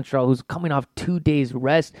against Montreal, who's coming off 2 days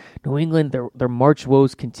rest. New England, their March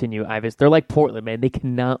woes continue, Ivis. They're like Portland, man. They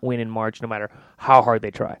cannot win in March no matter how hard they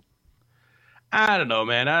try. I don't know,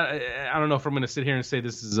 man. I don't know if I'm going to sit here and say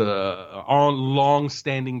this is a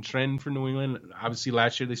long-standing trend for New England. Obviously,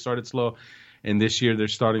 last year they started slow, and this year they're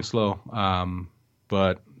starting slow.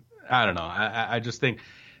 But I don't know. I just think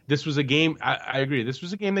this was a game. I agree. This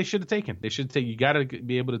was a game they should have taken. You got to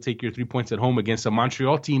be able to take your 3 points at home against a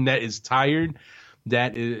Montreal team that is tired,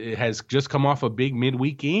 that has just come off a big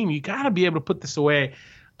midweek game. You got to be able to put this away.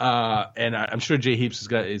 And I'm sure Jay Heaps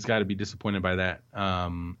has got to be disappointed by that.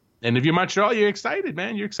 And if you're Montreal, you're excited,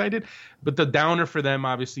 man. You're excited. But the downer for them,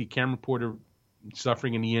 obviously, Cameron Porter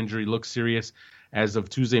suffering a knee injury looks serious. As of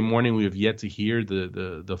Tuesday morning, we have yet to hear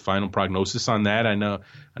the final prognosis on that. I know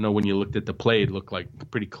when you looked at the play, it looked like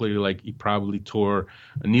pretty clearly like he probably tore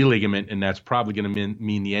a knee ligament, and that's probably going to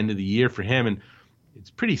mean the end of the year for him. And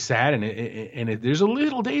it's pretty sad, and there's a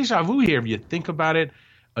little deja vu here. If you think about it,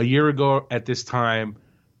 a year ago at this time,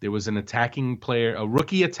 there was an attacking player, a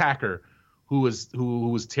rookie attacker, who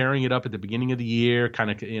was tearing it up at the beginning of the year,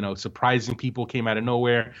 kind of surprising people, came out of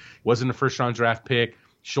nowhere, wasn't a first-round draft pick,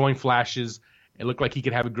 showing flashes. It looked like he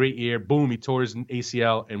could have a great year. Boom, he tore his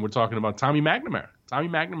ACL, and we're talking about Tommy McNamara. Tommy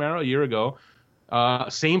McNamara a year ago,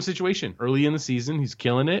 same situation. Early in the season, he's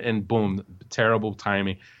killing it, and boom, terrible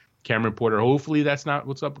timing. Cameron Porter, hopefully that's not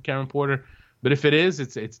what's up with Cameron Porter. But if it is,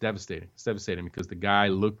 it's devastating. It's devastating because the guy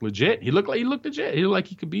looked legit. He looked legit. He looked like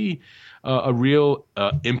he could be a real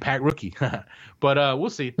impact rookie. But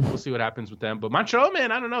we'll see. We'll see what happens with them. But Montreal,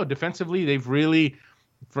 man, I don't know. Defensively, they've really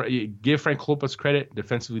give Frank Klopas credit.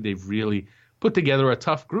 Defensively, they've really put together a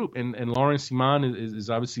tough group. And Lawrence Simon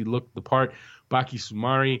is obviously looked the part. Baki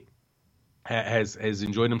Sumari has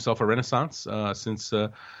enjoyed himself a renaissance since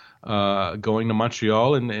going to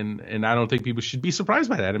Montreal, and I don't think people should be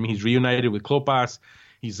surprised by that. I mean, he's reunited with Klopas.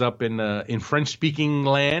 He's up in French-speaking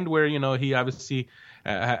land where he obviously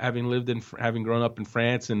having grown up in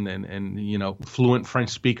France and fluent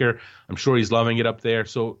French speaker. I'm sure he's loving it up there.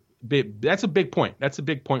 So that's a big point. That's a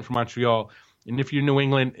big point for Montreal. And if you're New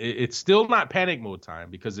England, it's still not panic mode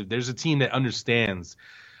time, because if there's a team that understands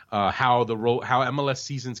how MLS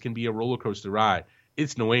seasons can be a roller coaster ride,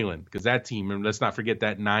 it's New England, because that team, and let's not forget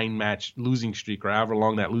that 9-match losing streak, or however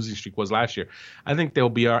long that losing streak was last year. I think they'll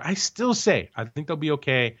be I still say I think they'll be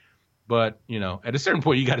okay, But, at a certain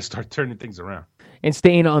point, you got to start turning things around. And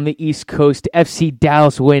staying on the East Coast, FC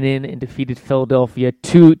Dallas went in and defeated Philadelphia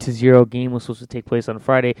 2-0. Game was supposed to take place on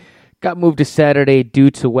Friday. Got moved to Saturday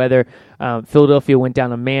due to weather. Philadelphia went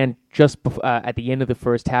down a man just at the end of the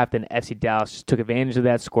first half. Then FC Dallas just took advantage of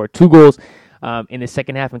that, scored 2 goals in the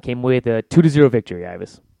second half, and came away with a 2-0 victory,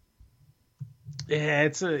 Ivis. Yeah,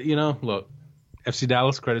 it's look, FC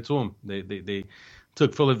Dallas, credit to them. They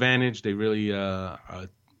took full advantage. They really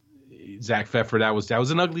Zach Pfeffer, that was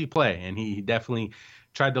an ugly play, and he definitely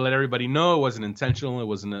tried to let everybody know it wasn't intentional. It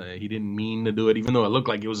wasn't. He didn't mean to do it, even though it looked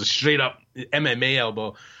like it was a straight up MMA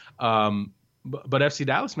elbow. But FC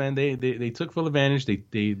Dallas, man, they took full advantage. They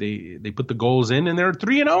put the goals in, and they're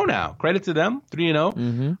 3-0 now. Credit to them, 3-0.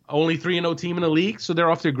 Mm-hmm. Only 3-0 team in the league, so they're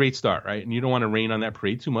off to a great start, right? And you don't want to rain on that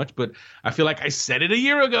parade too much, but I feel like I said it a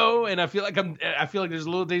year ago, and I feel like there's a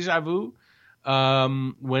little deja vu.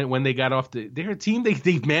 When they got off they're a team,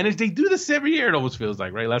 they've managed, they do this every year, it almost feels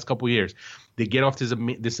like, right? Last couple of years, they get off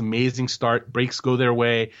this amazing start, breaks go their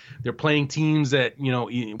way, they're playing teams that,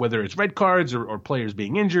 whether it's red cards or players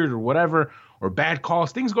being injured or whatever, or bad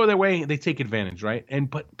calls, things go their way, they take advantage, right? And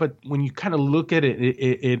but when you kind of look at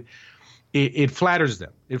it flatters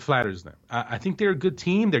them. It flatters them. I think they're a good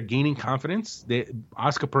team. They're gaining confidence.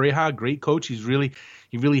 Oscar Pareja, great coach. He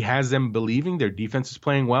really has them believing their defense is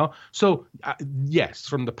playing well. So, yes,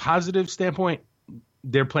 from the positive standpoint,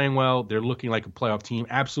 they're playing well. They're looking like a playoff team.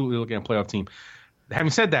 Absolutely looking at a playoff team.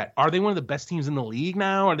 Having said that, are they one of the best teams in the league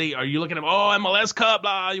now? Are you looking at MLS Cup?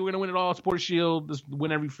 Blah, you're going to win it all. Sports Shield, just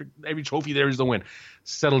win every trophy there is to win.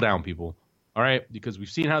 Settle down, people. All right, because we've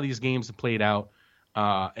seen how these games have played out.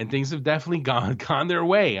 And things have definitely gone their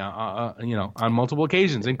way, on multiple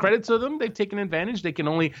occasions. And credit to them, they've taken advantage. They can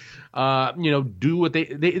only, do what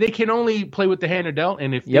they can only play with the hand they're dealt.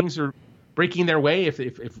 And if things are breaking their way,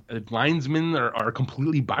 if linesmen are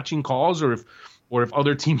completely botching calls, or if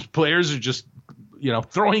other teams' players are just,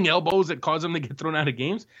 throwing elbows that cause them to get thrown out of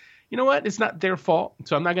games, you know what? It's not their fault.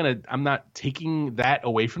 So I'm not taking that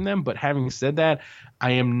away from them. But having said that,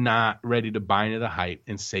 I am not ready to buy into the hype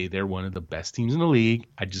and say they're one of the best teams in the league.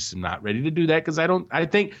 I just am not ready to do that, because I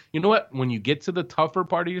think, you know what? When you get to the tougher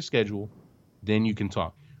part of your schedule, then you can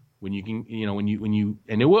talk. When you can,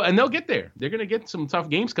 and they'll get there. They're going to get some tough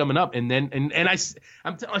games coming up. And then, I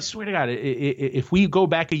swear to God, if we go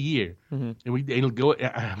back a year, mm-hmm.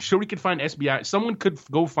 I'm sure we could find SBI. Someone could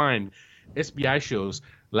go find SBI shows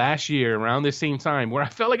last year around the same time where I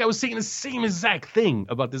felt like I was saying the same exact thing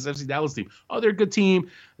about this FC Dallas team. Oh, they're a good team.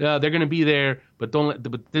 They're going to be there, but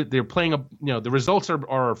they're playing the results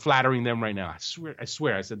are flattering them right now. I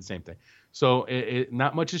swear I said the same thing. So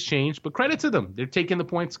not much has changed, but credit to them. They're taking the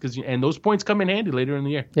points, and those points come in handy later in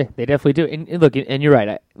the year. Yeah, they definitely do. And look, and you're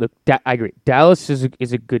right. I agree. Dallas is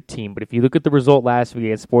a good team, but if you look at the result last week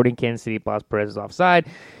against Sporting Kansas City, Blas Perez is offside.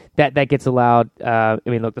 That gets allowed.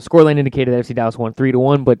 Look, the scoreline indicated that FC Dallas won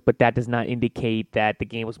 3-1, but that does not indicate that the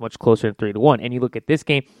game was much closer than 3-1. And you look at this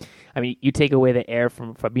game, you take away the air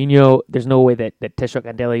from Fabinho. There's no way that Teshok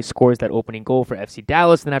Andele scores that opening goal for FC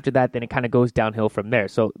Dallas. And after that, then it kind of goes downhill from there.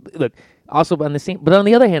 So look, also on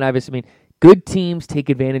the other hand, obviously, good teams take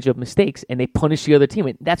advantage of mistakes and they punish the other team.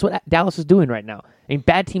 And that's what Dallas is doing right now.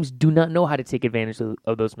 Bad teams do not know how to take advantage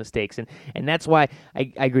of those mistakes. And that's why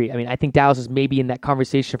I agree. I think Dallas is maybe in that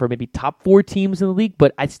conversation for maybe top 4 teams in the league,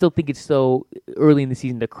 but I still think it's so early in the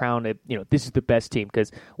season to crown it, this is the best team. Because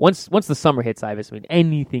once the summer hits,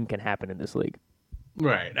 anything can happen in this league.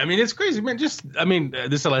 Right. It's crazy, man. This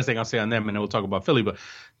is the last thing I'll say on them, and then we'll talk about Philly. But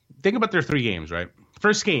think about their 3 games, right?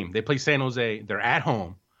 First game, they play San Jose. They're at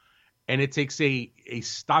home. And it takes a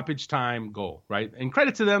stoppage time goal, right? And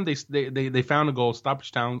credit to them, they found a goal,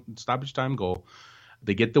 stoppage time goal.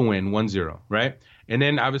 They get the win, 1-0, right? And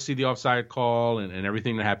then obviously the offside call and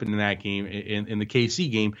everything that happened in that game, in the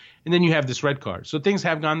KC game. And then you have this red card. So things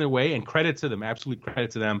have gone their way, and credit to them, absolute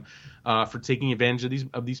credit to them for taking advantage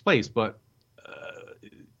of these plays. But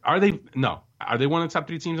are they? No. Are they one of the top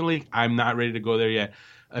 3 teams in the league? I'm not ready to go there yet.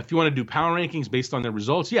 If you want to do power rankings based on their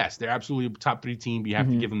results, yes, they're absolutely a top 3 team. You have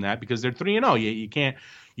to give them that because they're 3-0. You can't.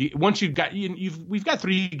 Once we've got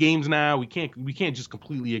 3 games now. We can't just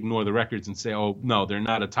completely ignore the records and say, oh no, they're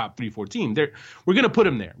not a top 3-4 team. We're gonna put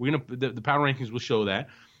them there. The power rankings will show that,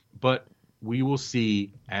 but we will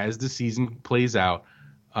see as the season plays out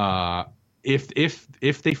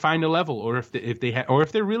if they find a level or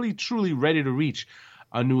if they're really truly ready to reach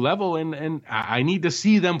a new level. And I need to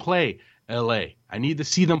see them play LA. I need to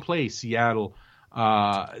see them play Seattle.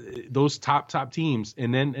 those top teams,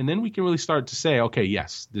 and then we can really start to say, okay,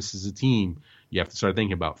 yes, this is a team you have to start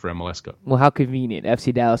thinking about for MLS Cup. Well, how convenient.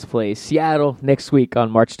 FC Dallas plays Seattle next week on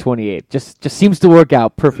March 28th. Just seems to work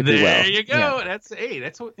out perfectly well. There you go. Yeah.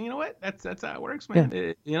 That's what, you know what? That's how it works,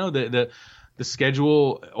 man. Yeah. The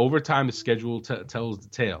schedule overtime, the schedule tells the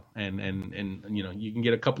tale, and you can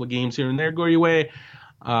get a couple of games here and there go your way.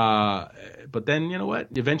 But then you know what?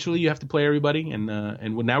 Eventually you have to play everybody, and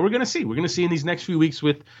now we're gonna see. We're gonna see in these next few weeks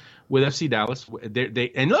with FC Dallas.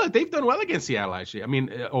 And look, they've done well against Seattle actually. I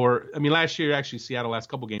mean, last year actually Seattle last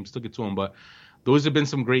couple games took it to them, but those have been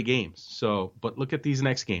some great games. So, but look at these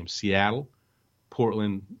next games: Seattle,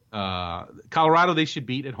 Portland, Colorado. They should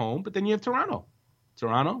beat at home, but then you have Toronto.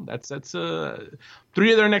 That's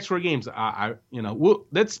 3 of their next 4 games.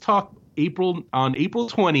 Let's talk on April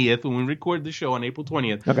 20th when we record the show on April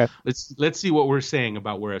 20th. Okay. Let's see what we're saying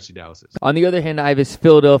about where FC Dallas is. On the other hand, Ivis,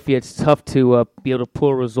 Philadelphia, it's tough to be able to pull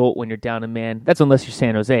a result when you're down a man. That's unless you're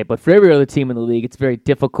San Jose. But for every other team in the league, it's very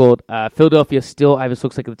difficult. Philadelphia still, Ivis,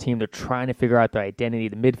 looks like the team they're trying to figure out their identity.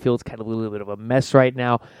 The midfield's kind of a little bit of a mess right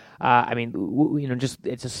now.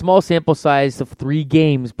 It's a small sample size of 3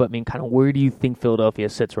 games, but kind of where do you think Philadelphia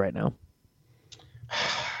sits right now?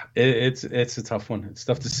 It's a tough one. It's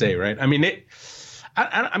tough to say, right?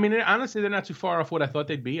 Honestly, they're not too far off what I thought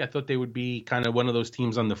they'd be. I thought they would be kind of one of those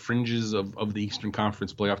teams on the fringes of the Eastern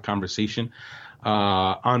Conference playoff conversation.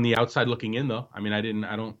 On the outside looking in, though, I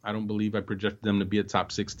don't believe I projected them to be a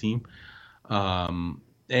top 6 team.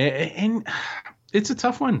 And it's a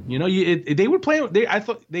tough one. They were playing. I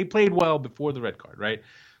thought they played well before the red card, right?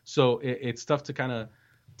 So it's tough to kind of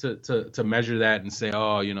to measure that and say,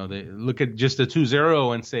 they look at just a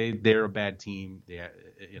 2-0 and say they're a bad team.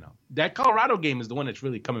 That Colorado game is the one that's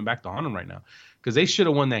really coming back to haunt them right now because they should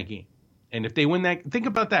have won that game. And if they win that, think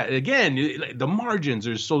about that again. The margins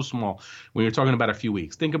are so small when you're talking about a few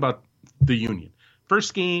weeks. Think about the Union.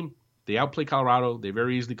 First game, they outplayed Colorado. They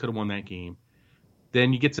very easily could have won that game.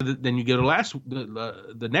 Then you get to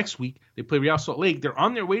the next week. They play Real Salt Lake. They're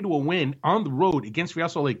on their way to a win on the road against Real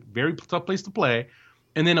Salt Lake. Very tough place to play.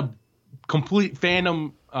 And then a complete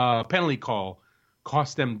phantom penalty call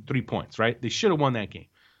cost them 3 points, right? They should have won that game.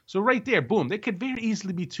 So right there, boom, they could very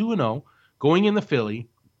easily be 2-0 going into the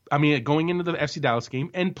FC Dallas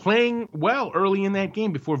game and playing well early in that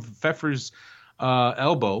game before Pfeffer's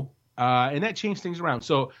elbow. And that changed things around.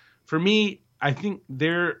 So for me, I think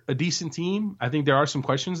they're a decent team. I think there are some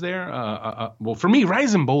questions there. Well, for me,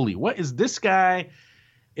 Ryzen Boli, what is this guy?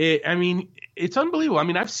 It's unbelievable.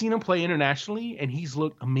 I've seen him play internationally, and he's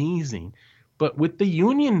looked amazing. But with the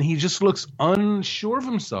Union, he just looks unsure of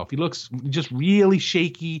himself. He looks just really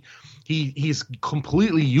shaky. He's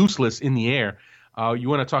completely useless in the air. You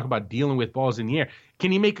want to talk about dealing with balls in the air.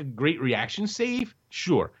 Can he make a great reaction save?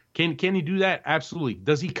 Sure. Can he do that? Absolutely.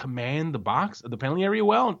 Does he command the box of the penalty area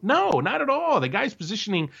well? No, not at all. The guy's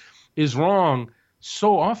positioning is wrong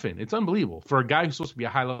so often. It's unbelievable for a guy who's supposed to be a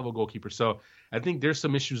high-level goalkeeper. So I think there's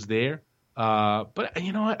some issues there. But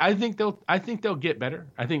you know what? I think they'll get better.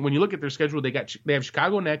 I think when you look at their schedule, they have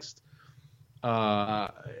Chicago next.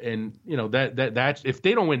 And that if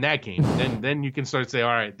they don't win that game, then you can start to say, all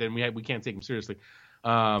right, then we can't take them seriously.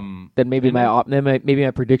 Then maybe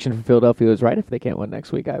my prediction for Philadelphia was right if they can't win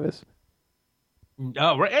next week, Ivis.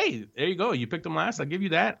 Oh, right. Hey, there you go. You picked them last. I'll give you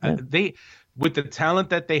that. Yeah. With the talent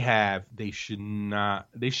that they have, they should not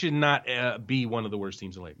be one of the worst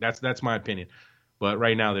teams in the league. That's my opinion. But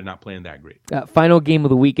right now, they're not playing that great. Final game of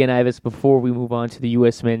the weekend, Ivis, before we move on to the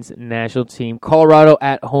U.S. men's national team. Colorado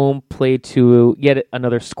at home played to yet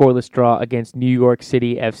another scoreless draw against New York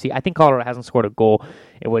City FC. I think Colorado hasn't scored a goal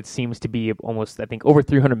in what seems to be almost, over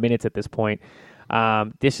 300 minutes at this point.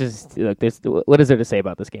 What is there to say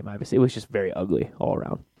about this game, Ivis? It was just very ugly all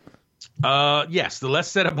around. Yes, the less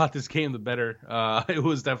said about this game, the better. It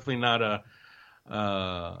was definitely not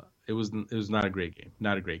It was not a great game.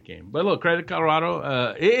 Not a great game. But look, credit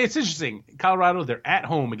Colorado. It's interesting. Colorado, they're at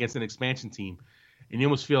home against an expansion team, and you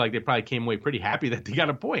almost feel like they probably came away pretty happy that they got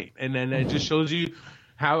a point. And then it just shows you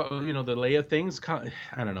how the lay of things.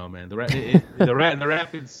 I don't know, man. The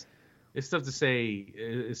Rapids. It's tough to say.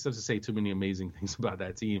 It's tough to say too many amazing things about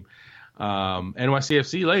that team.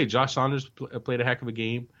 NYCFC late. Josh Saunders played a heck of a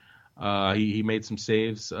game. He made some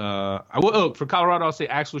saves. For Colorado, I'll say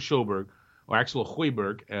Axel Sjoberg. Or Axel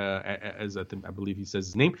Hoiberg, as I believe he says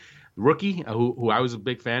his name, rookie who I was a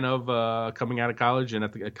big fan of coming out of college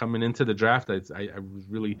and coming into the draft. I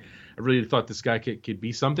really thought this guy could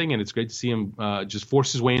be something, and it's great to see him just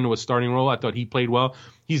force his way into a starting role. I thought he played well.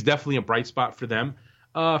 He's definitely a bright spot for them.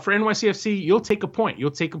 For NYCFC, you'll take a point.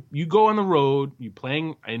 You go on the road. You're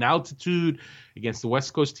playing in altitude. against the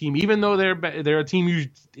West Coast team, even though they're a team you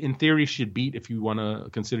in theory should beat if you want to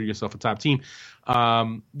consider yourself a top team.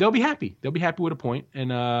 They'll be happy. They'll be happy with a point,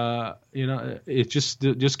 and it's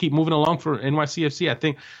just keep moving along for NYCFC. I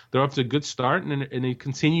think they're off to a good start, and they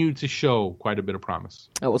continue to show quite a bit of promise.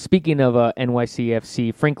 Well, speaking of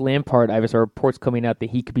NYCFC, Frank Lampard, I saw reports coming out that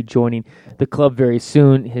he could be joining the club very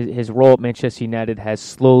soon. His role at Manchester United has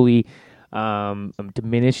slowly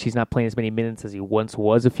diminished. He's not playing as many minutes as he once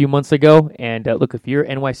was a few months ago. And look, if you're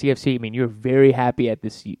NYCFC, I mean, you're very happy at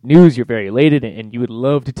this news. You're very elated, and you would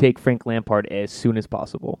love to take Frank Lampard as soon as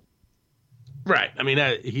possible. Right. I mean,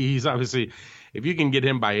 he's obviously, if you can get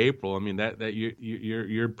him by April, I mean that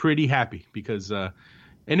you're pretty happy because, and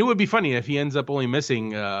it would be funny if he ends up only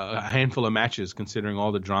missing a handful of matches, considering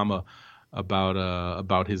all the drama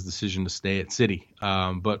about his decision to stay at City.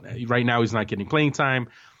 But right now he's not getting playing time.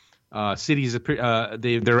 City's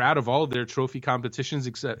they're out of all of their trophy competitions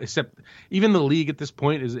except even the league at this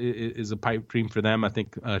point is a pipe dream for them. I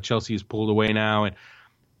think Chelsea is pulled away now, and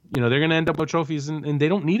they're going to end up with trophies, and they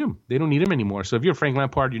don't need them. They don't need them anymore. So if you're Frank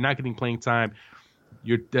Lampard, you're not getting playing time.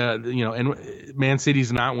 You're and Man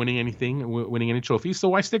City's not winning any trophies. So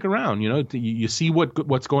why stick around? You see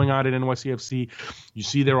what's going on at NYCFC. You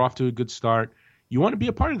see they're off to a good start. You want to be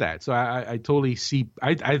a part of that. So I totally see.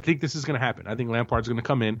 I think this is going to happen. I think Lampard's going to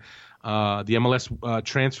come in. The MLS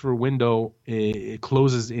transfer window it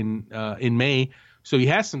closes in May, so he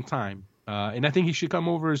has some time. And I think he should come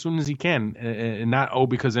over as soon as he can, and not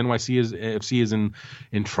because NYCFC is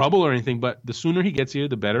in trouble or anything. But the sooner he gets here,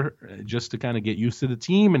 the better, just to kind of get used to the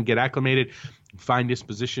team and get acclimated, find his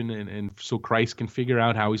position, and so Christ can figure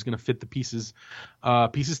out how he's going to fit the pieces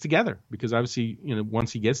together. Because obviously,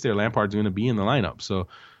 once he gets there, Lampard's going to be in the lineup. So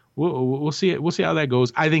we'll see it. We'll see how that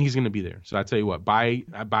goes. I think he's going to be there. So I tell you what, by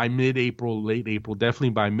mid-April, late April,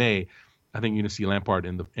 definitely by May, I think you're going to see Lampard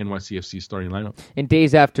in the NYCFC starting lineup. In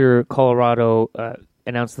days after Colorado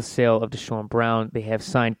announced the sale of Deshaun Brown, they have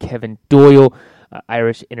signed Kevin Doyle,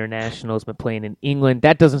 Irish international, has been playing in England.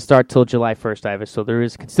 That doesn't start till July 1st, Ivis, so there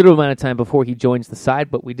is a considerable amount of time before he joins the side,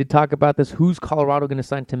 but we did talk about this. Who's Colorado going to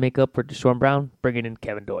sign to make up for Deshaun Brown? Bringing in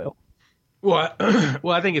Kevin Doyle. Well,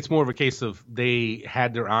 I think it's more of a case of they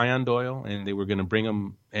had their eye on Doyle and they were going to bring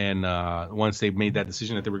him. And once they made that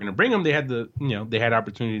decision that they were going to bring him, they had they had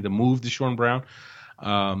opportunity to move Deshaun Brown.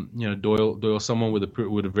 Doyle, someone with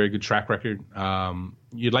a very good track record.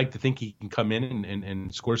 You'd like to think he can come in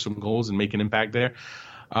and score some goals and make an impact there.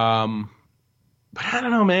 But I don't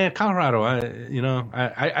know, man. Colorado,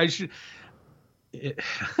 I should.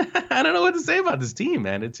 I don't know what to say about this team,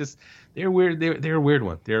 man. It's just they're weird. They're a weird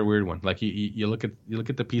one. They're a weird one. Like you look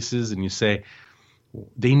at the pieces and you say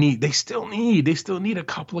they still need a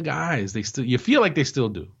couple of guys. You feel like they still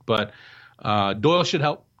do, but Doyle should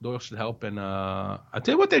help. And I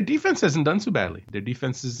tell you what, their defense hasn't done too badly. Their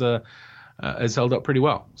defense has held up pretty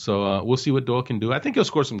well. So we'll see what Doyle can do. I think he'll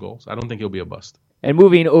score some goals. I don't think he'll be a bust. And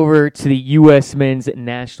moving over to the U.S. men's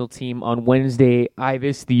national team on Wednesday,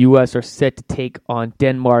 Ivis, the U.S. are set to take on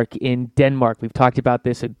Denmark in Denmark. We've talked about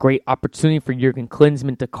this, a great opportunity for Jurgen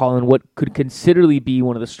Klinsmann to call in what could considerably be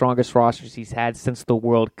one of the strongest rosters he's had since the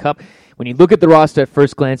World Cup. When you look at the roster at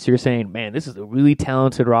first glance, you're saying, man, this is a really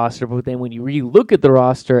talented roster. But then when you really look at the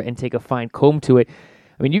roster and take a fine comb to it,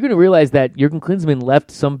 I mean, you're going to realize that Jurgen Klinsmann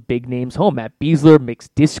left some big names home. Matt Beasler, Mix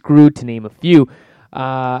Diskerud, to name a few.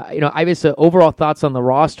 Ivis, overall thoughts on the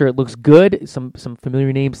roster. It looks good. Some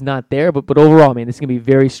familiar names not there, but overall, man, this is going to be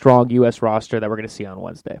a very strong U.S. roster that we're going to see on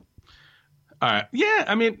Wednesday. Yeah,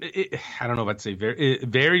 I mean, I don't know if I'd say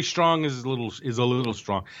very strong is a little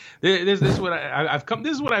strong. This is what I've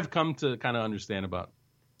come to kind of understand about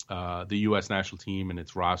the U.S. national team and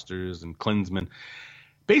its rosters and Klinsmann.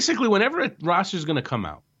 Basically, whenever a roster is going to come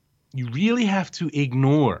out, you really have to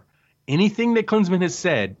ignore anything that Klinsmann has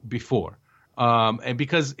said before. And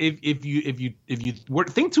because if you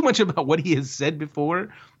think too much about what he has said before,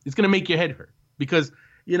 it's going to make your head hurt. Because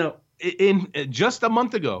in just a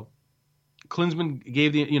month ago, Klinsmann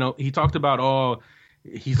gave he talked about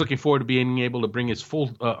he's looking forward to being able to bring his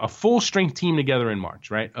full strength team together in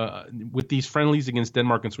March, right? With these friendlies against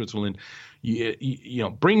Denmark and Switzerland,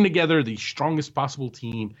 bring together the strongest possible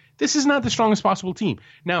team. This is not the strongest possible team.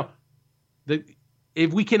 Now,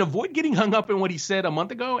 if we can avoid getting hung up in what he said a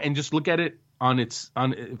month ago and just look at it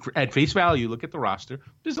at face value, look at the roster,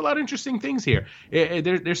 there's a lot of interesting things here.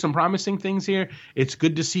 There's some promising things here. It's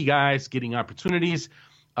good to see guys getting opportunities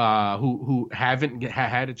who haven't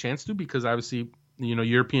had a chance to, because obviously,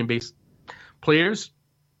 European-based players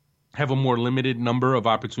have a more limited number of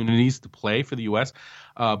opportunities to play for the U.S.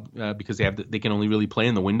 Because they can only really play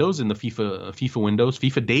in the windows, in the FIFA windows,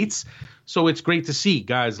 FIFA dates. So it's great to see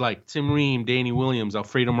guys like Tim Ream, Danny Williams,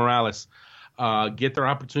 Alfredo Morales get their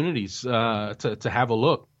opportunities to have a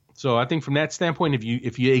look. So I think from that standpoint,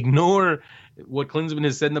 if you ignore what Klinsmann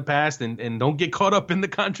has said in the past and don't get caught up in the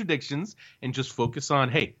contradictions and just focus on,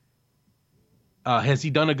 hey, has he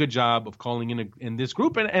done a good job of calling in this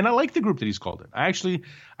group? And I like the group that he's called in. I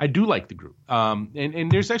do like the group.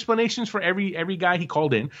 And there's explanations for every guy he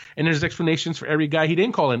called in, and there's explanations for every guy he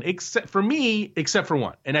didn't call in, except for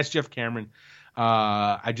one, and that's Jeff Cameron.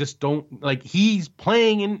 I just don't like he's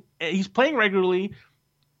playing regularly.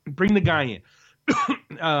 Bring the guy in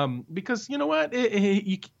because you know what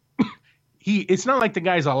it's not like the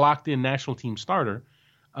guy's a locked in national team starter.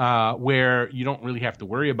 Where you don't really have to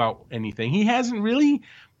worry about anything. He hasn't really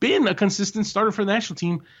been a consistent starter for the national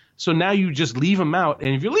team. So now you just leave him out.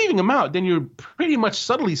 And if you're leaving him out, then you're pretty much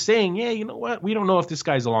subtly saying, yeah, you know what? We don't know if this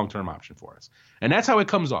guy's a long-term option for us. And that's how it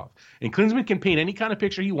comes off. And Klinsmann can paint any kind of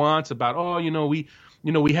picture he wants about, we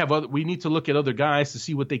need to look at other guys to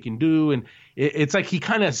see what they can do. And it's like he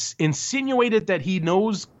kind of insinuated that he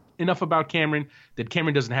knows enough about Cameron that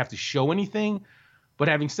Cameron doesn't have to show anything. But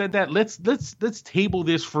having said that, let's table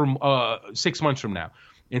this from 6 months from now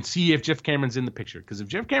and see if Jeff Cameron's in the picture. Because if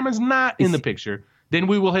Jeff Cameron's not in the picture, then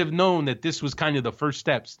we will have known that this was kind of the first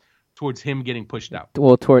steps towards him getting pushed out.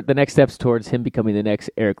 Well, toward the next steps towards him becoming the next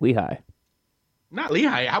Eric Lehigh. Not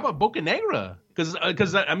Lehigh. How about Bocanegra?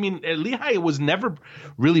 Because I mean, Lehigh was never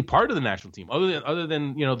really part of the national team, other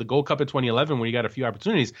than the Gold Cup in 2011 when he got a few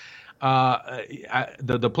opportunities.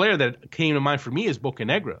 The player that came to mind for me is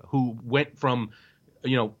Bocanegra, who went from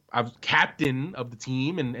I was captain of the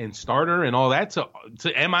team and starter and all that to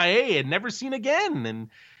MIA and never seen again.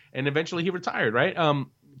 And eventually he retired, right?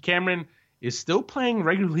 Cameron is still playing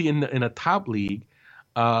regularly in a top league.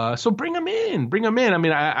 So bring him in. I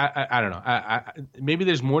mean, I don't know. Maybe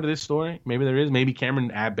there's more to this story. Maybe there is. Maybe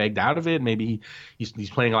Cameron begged out of it. Maybe he's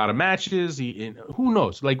playing a lot of matches. Who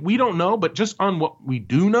knows? Like, we don't know. But just on what we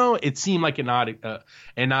do know, it seemed like an odd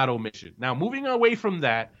omission. Now, moving away from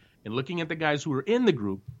that, and looking at the guys who are in the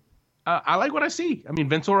group, I like what I see. I mean,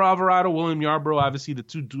 Ventura Alvarado, William Yarbrough, obviously the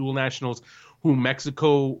two dual nationals who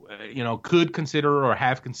Mexico, could consider or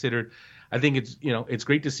have considered. I think it's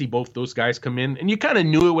great to see both those guys come in. And you kind of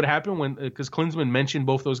knew it would happen because Klinsmann mentioned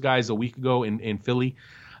both those guys a week ago in Philly.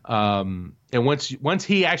 And once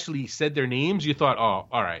he actually said their names, you thought, oh,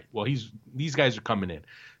 all right, well, these guys are coming in.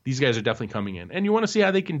 These guys are definitely coming in, and you want to see how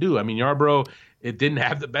they can do. I mean, Yarbrough, it didn't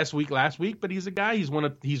have the best week last week, but he's a guy. He's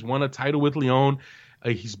won a title with Lyon.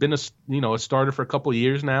 He's been a starter for a couple of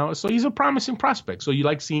years now, so he's a promising prospect. So you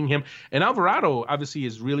like seeing him. And Alvarado obviously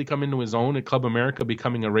has really come into his own at Club America,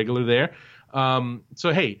 becoming a regular there.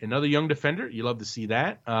 So hey, another young defender. You love to see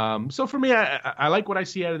that. So for me, I like what I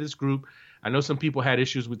see out of this group. I know some people had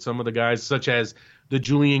issues with some of the guys, such as the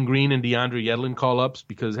Julian Green and DeAndre Yedlin call-ups,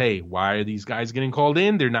 because, hey, why are these guys getting called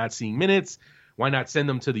in? They're not seeing minutes. Why not send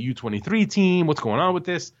them to the U23 team? What's going on with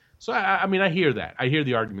this? So, I mean, I hear that. I hear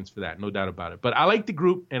the arguments for that, no doubt about it. But I like the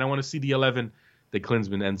group, and I want to see the 11 that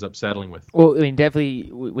Klinsmann ends up settling with. Well, I mean,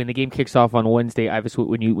 definitely when the game kicks off on Wednesday, obviously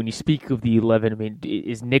when you speak of the 11, I mean,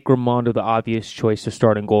 is Nick Raimondo the obvious choice to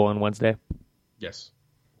start and goal on Wednesday? Yes.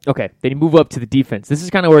 Okay, then you move up to the defense. This is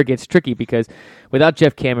kind of where it gets tricky because without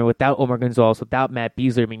Jeff Cameron, without Omar Gonzalez, without Matt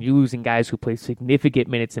Beasler, I mean, you're losing guys who play significant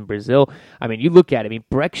minutes in Brazil. I mean, you look at it. I mean,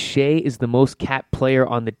 Breck Shea is the most capped player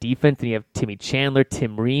on the defense. Then you have Timmy Chandler,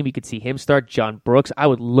 Tim Ream. You could see him start. John Brooks. I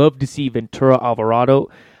would love to see Ventura Alvarado.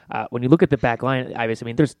 When you look at the back line, I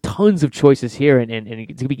mean, there's tons of choices here, and it's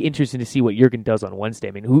going to be interesting to see what Jurgen does on Wednesday.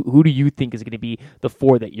 I mean, who do you think is going to be the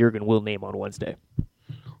four that Jurgen will name on Wednesday?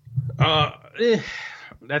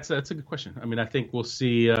 That's a good question. I mean, I think we'll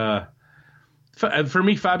see. For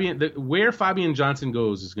me, where Fabian Johnson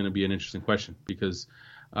goes is going to be an interesting question because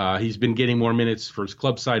he's been getting more minutes for his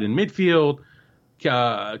club side in midfield.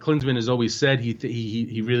 Klinsmann has always said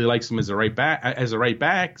he really likes him as a right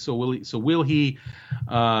back. So will he?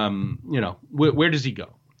 Where does he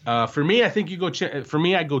go? For me, I think you go. For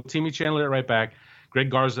me, I go Timmy Chandler at right back,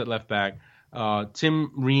 Greg Garza at left back,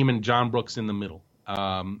 Tim Ream and John Brooks in the middle.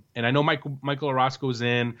 And I know Michael Orozco's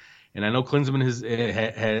in, and I know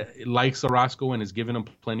Klinsmann likes Orozco and has given him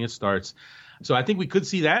plenty of starts. So I think we could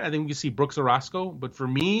see that. I think we could see Brooks Orozco. But for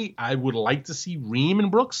me, I would like to see Ream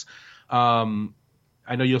and Brooks.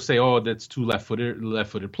 I know you'll say, "Oh, that's two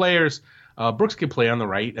left-footed players." Brooks can play on the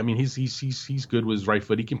right. I mean, he's good with his right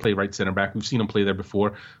foot. He can play right center back. We've seen him play there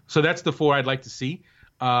before. So that's the four I'd like to see.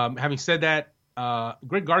 Having said that,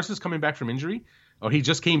 Greg Garza's coming back from injury. or he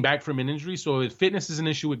just came back from an injury. So if fitness is an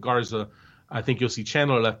issue with Garza, I think you'll see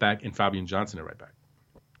Chandler left back and Fabian Johnson at right back.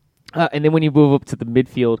 And then when you move up to the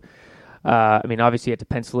midfield, obviously you have to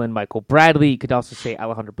pencil in Michael Bradley. You could also say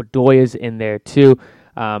Alejandro Bedoya's in there too.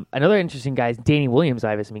 Another interesting guy is Danny Williams,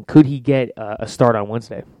 Ivis. Could he get a start on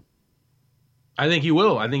Wednesday? I think he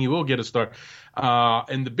will. I think he will get a start.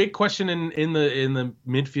 And the big question in the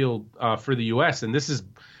midfield for the U.S., and this is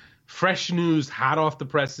fresh news, hot off the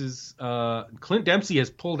presses, Clint Dempsey has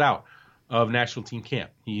pulled out of national team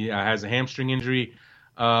camp. He has a hamstring injury,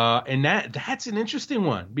 and that's an interesting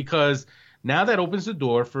one because now that opens the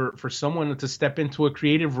door for someone to step into a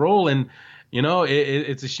creative role. And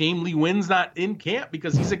it's a shame Lee Wynn's not in camp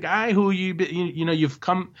because he's a guy who you've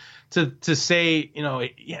come to say,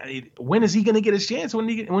 when is he going to get his chance?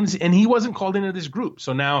 And he wasn't called into this group.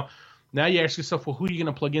 So now you ask yourself, well, who are you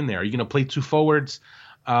going to plug in there? Are you going to play two forwards?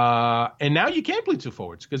 And now you can't play two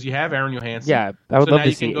forwards because you have Aaron Johansson. Yeah, I would love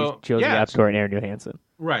to see Josie Abscore and Aaron Johansson.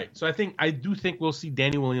 Right. So I do think we'll see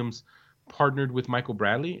Danny Williams partnered with Michael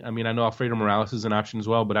Bradley. I know Alfredo Morales is an option as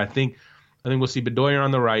well, but I think we'll see Bedoya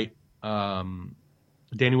on the right,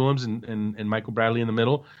 Danny Williams and Michael Bradley in the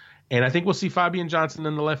middle, and I think we'll see Fabian Johnson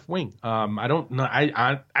in the left wing. I don't know.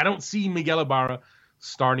 I don't see Miguel Ibarra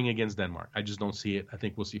starting against Denmark. I just don't see it. I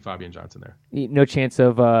think we'll see Fabian Johnson there. No chance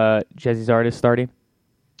of Jesse Zardes starting.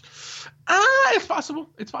 It's possible.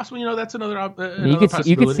 It's possible. That's another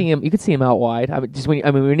you could see him out wide. When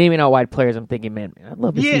we're naming out wide players, I'm thinking, man, I'd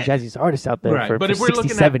love to see Jesse Zardes out there for 60,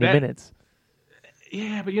 70 minutes.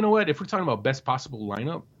 Yeah, but you know what? If we're talking about best possible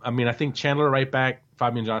lineup, I think Chandler right back,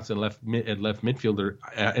 Fabian Johnson left midfielder,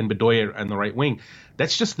 and Bedoya on the right wing.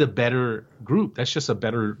 That's just the better group. That's just a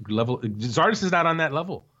better level. Zardes is not on that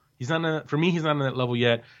level. He's not for me. He's not on that level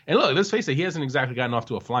yet. And look, let's face it, he hasn't exactly gotten off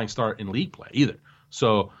to a flying start in league play either.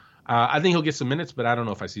 So I think he'll get some minutes, but I don't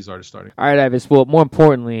know if I see Zardes starting. All right, Ivis. Well, more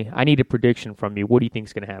importantly, I need a prediction from you. What do you think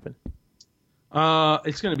is going to happen?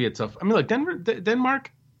 It's going to be a tough. Look,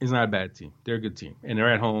 Denmark is not a bad team. They're a good team, and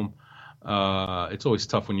they're at home. It's always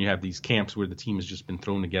tough when you have these camps where the team has just been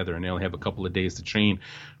thrown together and they only have a couple of days to train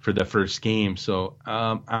for the first game. So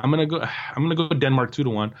I'm gonna go Denmark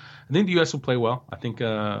 2-1. I think the U.S. will play well. I think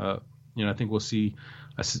I think we'll see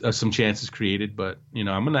some chances created, but I'm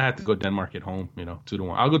gonna have to go Denmark at home.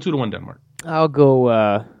 2-1. I'll go 2-1 Denmark. I'll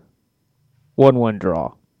go 1-1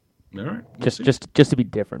 draw. All right. Just to be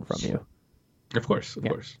different from you. Of course.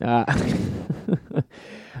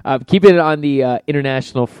 Keeping it on the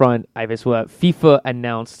international front, Ivis, FIFA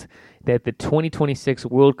announced that the 2026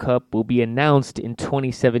 World Cup will be announced in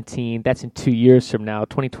 2017. That's in 2 years from now.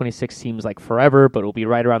 2026 seems like forever, but it'll be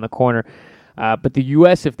right around the corner. But the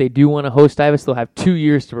U.S., if they do want to host Ivis, they'll have 2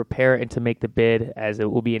 years to prepare and to make the bid, as it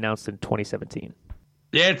will be announced in 2017.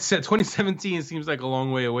 Yeah, it's 2017 seems like a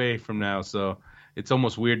long way away from now, so it's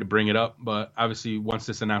almost weird to bring it up. But obviously, once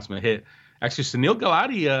this announcement hit, actually, Sunil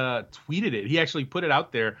Gulati tweeted it. He actually put it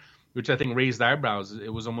out there, which I think raised eyebrows.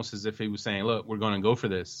 It was almost as if he was saying, "Look, we're going to go for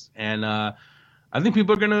this." And I think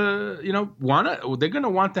people are going to, they're going to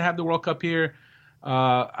want to have the World Cup here.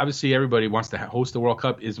 Obviously, everybody wants to host the World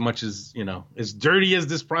Cup as much as, as dirty as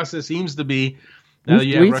this process seems to be.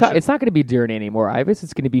 It's not going to be dirty anymore, Ivis.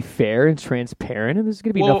 It's going to be fair and transparent, and there's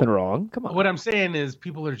going to be nothing wrong. Come on. What I'm saying is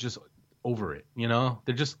people are just over it,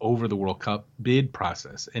 they're just over the World Cup bid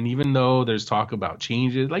process. And even though there's talk about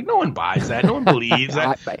changes, like no one buys that, no one believes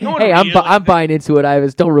that. I'm buying into it,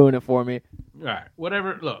 Ivis. Don't ruin it for me. All right,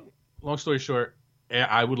 whatever. Look, long story short,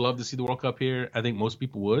 I would love to see the World Cup here. I think most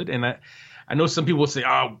people would, and I know some people will say,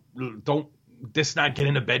 "Oh, don't not get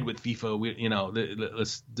into bed with FIFA."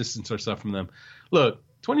 Let's distance ourselves from them. Look,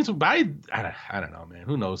 22. I don't know, man.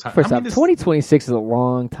 Who knows? First off, 2026 is a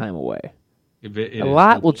long time away. A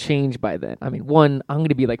lot will change by then. One, I'm going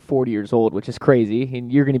to be like 40 years old, which is crazy,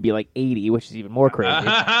 and you're going to be like 80, which is even more crazy.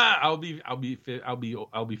 I'll be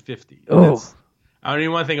 50. Oh. I don't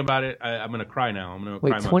even want to think about it. I'm going to cry now. I'm going to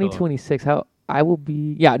cry. Wait, 2026? How I will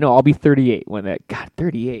be? Yeah, no, I'll be 38 when that. God,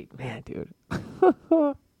 38, man, dude.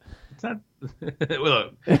 It's not.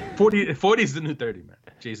 Look, 40 is the new 30, man.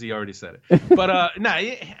 Jay-Z already said it. But I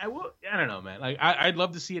don't know, man. Like I'd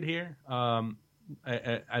love to see it here.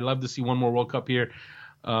 I love to see one more World Cup here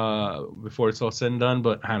before it's all said and done.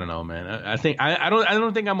 But I don't know, man. I think I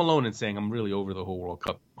don't think I'm alone in saying I'm really over the whole World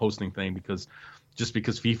Cup hosting thing because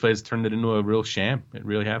FIFA has turned it into a real sham. It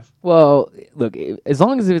really have. Well, look, as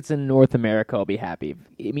long as it's in North America, I'll be happy.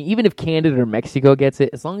 Even if Canada or Mexico gets it,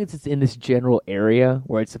 as long as it's in this general area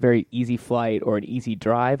where it's a very easy flight or an easy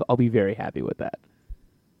drive, I'll be very happy with that.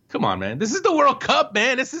 Come on, man. This is the World Cup,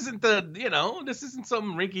 man. This isn't this isn't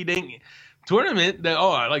some rinky-dink tournament that,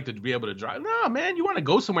 I like to be able to drive. No, man, you want to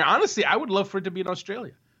go somewhere. Honestly, I would love for it to be in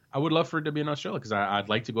Australia. I would love for it to be in Australia because I'd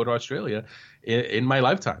like to go to Australia in my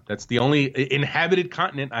lifetime. That's the only inhabited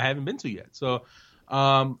continent I haven't been to yet. So,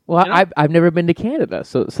 I've never been to Canada,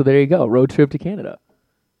 so there you go, road trip to Canada.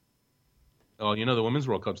 Oh, the Women's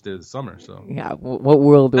World Cup's there this summer. So yeah, what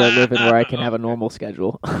world do I live in where I can have a normal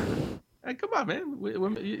schedule? Hey, come on,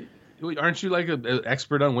 man. Aren't you like an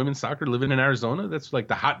expert on women's soccer living in Arizona? That's like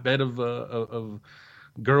the hotbed of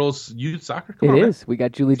girls' youth soccer. Come on, it is. Man. We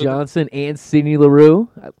got Julie Johnson and Sydney Leroux.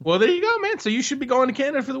 Well, there you go, man. So you should be going to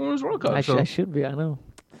Canada for the Women's World Cup. I should be. I know.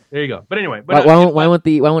 There you go. But anyway, why won't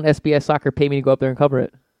SBI Soccer pay me to go up there and cover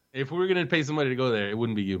it? If we were going to pay somebody to go there, it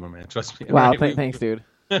wouldn't be you, my man. Trust me. Wow, thanks, dude.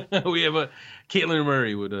 We have Caitlin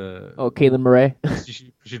Murray would. Caitlin Murray.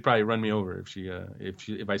 she'd probably run me over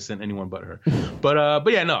if I sent anyone but her.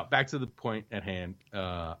 But yeah, no. Back to the point at hand.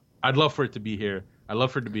 I'd love for it to be here. I'd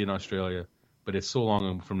love for it to be in Australia. But it's so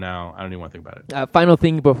long from now, I don't even want to think about it. Final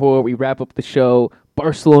thing before we wrap up the show: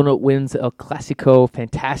 Barcelona wins El Clasico.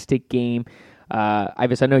 Fantastic game.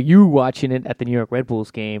 Ivis, I know you watching it at the New York Red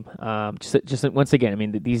Bulls game. Just once again, I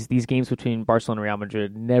mean, these games between Barcelona and Real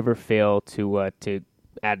Madrid never fail to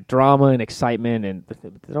add drama and excitement, and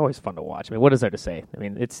they're always fun to watch. I mean, what is there to say? I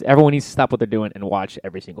mean, everyone needs to stop what they're doing and watch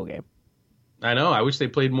every single game. I know. I wish they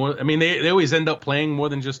played more. I mean, they always end up playing more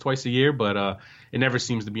than just twice a year, but it never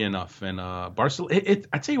seems to be enough. And Barcelona,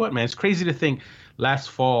 I tell you what, man, it's crazy to think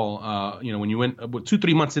last fall, when you went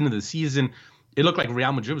 2-3 months into the season, it looked like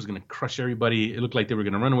Real Madrid was going to crush everybody. It looked like they were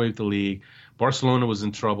going to run away with the league. Barcelona was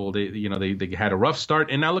in trouble. They had a rough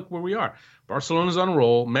start, and now look where we are. Barcelona's on a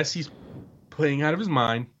roll. Messi's playing out of his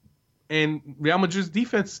mind, and Real Madrid's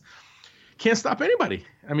defense can't stop anybody.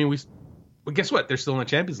 I mean, but guess what? They're still in the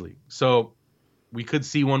Champions League, so we could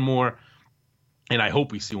see one more, and I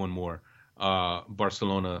hope we see one more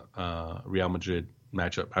Barcelona Real Madrid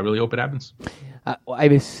matchup. I really hope it happens.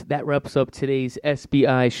 Ivis, that wraps up today's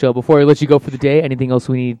SBI show. Before I let you go for the day, anything else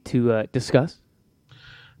we need to discuss?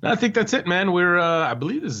 No, I think that's it, man. We're I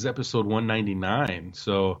believe this is episode 199.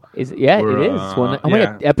 So it is. Oh my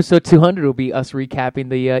God, episode 200 will be us recapping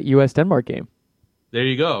the U.S. Denmark game. There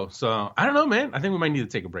you go. So I don't know, man. I think we might need to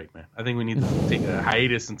take a break, man. I think we need to take a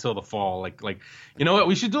hiatus until the fall. Like you know what?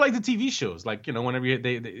 We should do like the TV shows. Like, whenever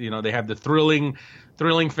they have the thrilling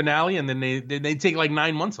finale, and then they take like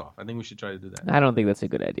 9 months off. I think we should try to do that. I don't think that's a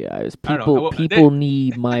good idea. People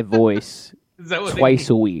need my voice twice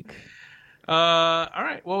a week. All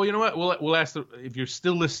right. Well, you know what? We'll ask if you're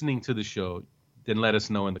still listening to the show, then let us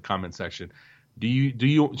know in the comment section.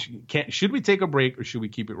 Should we take a break or should we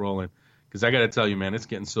keep it rolling? Because I got to tell you, man, it's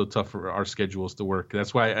getting so tough for our schedules to work.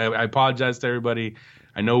 That's why I apologize to everybody.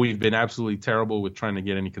 I know we've been absolutely terrible with trying to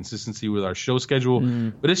get any consistency with our show schedule,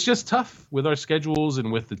 but it's just tough with our schedules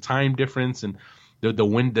and with the time difference and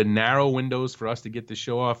the narrow windows for us to get the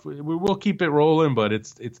show off. We'll keep it rolling, but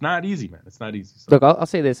it's not easy, man. It's not easy. So. Look, I'll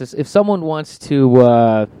say this: if someone wants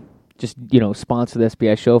to just sponsor the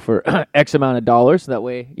SBI show for X amount of dollars, that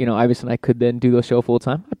way Ivis and I could then do the show full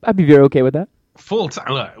time. I'd be very okay with that. Full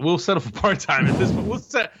time. Look, we'll settle for part time at this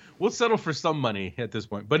point. We'll settle for some money at this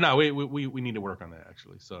point. But no, we need to work on that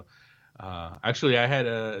actually. So, actually,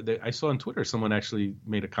 I saw on Twitter someone actually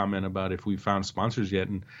made a comment about if we found sponsors yet,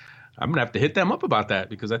 and I'm gonna have to hit them up about that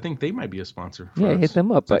because I think they might be a sponsor. Yeah, hit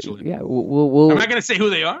them up. But we'll I'm not gonna say who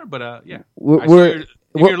they are, but yeah. If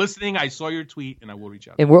you're listening, I saw your tweet, and I will reach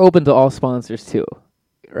out. And we're open to all sponsors too.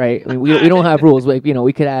 Right, I mean, we don't have rules. Like,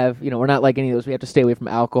 we could have, we're not like any of those. We have to stay away from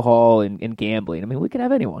alcohol and gambling. I mean, we could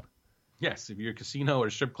have anyone. Yes, if you're a casino or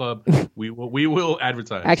a strip club, we will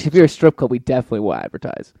advertise. Actually, if you're a strip club, we definitely will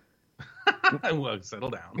advertise. Well, settle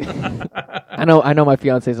down. I know my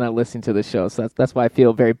fiance's not listening to the show, so that's why I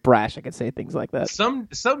feel very brash. I can say things like that.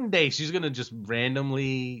 Someday she's gonna just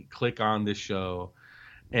randomly click on this show,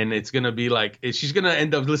 and it's gonna be like she's gonna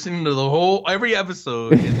end up listening to every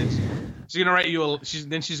episode, and then she's gonna write you. She's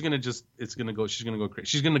gonna go. She's gonna go crazy.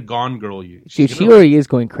 She's gonna Gone Girl you. She already is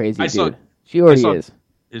going crazy, dude. She already is.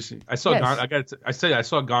 Is she? I saw. Yes. I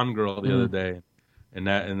saw Gone Girl the other day, and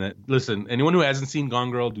that. Listen, anyone who hasn't seen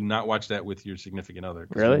Gone Girl, do not watch that with your significant other.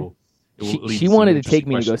 Really? She wanted to take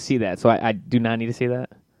me to go see that, so I do not need to see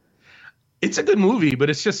that. It's a good movie, but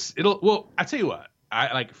it's just Well, I tell you what.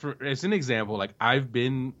 As an example, I've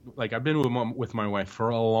been with my wife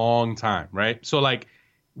for a long time, right? So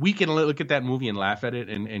we can look at that movie and laugh at it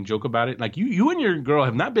and joke about it. Like you and your girl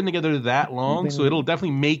have not been together that long, so it'll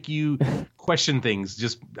definitely make you question things.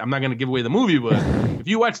 Just I'm not gonna give away the movie, but if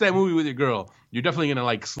you watch that movie with your girl, you're definitely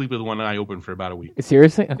gonna sleep with one eye open for about a week.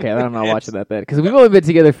 Seriously? Okay, I'm not watching that then because we've only been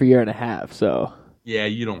together for a year and a half. So yeah,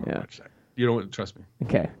 you don't want to watch that. You don't trust me.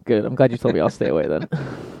 Okay, good. I'm glad you told me. I'll stay away then.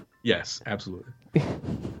 Yes, absolutely.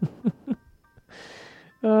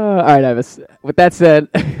 All right, Ivis. With that said,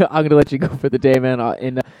 I'm going to let you go for the day, man.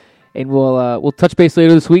 And we'll touch base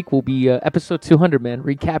later this week. We'll be episode 200, man,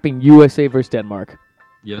 recapping USA versus Denmark.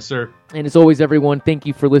 Yes, sir. And as always, everyone, thank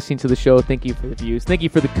you for listening to the show. Thank you for the views. Thank you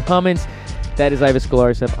for the comments. That is Ivis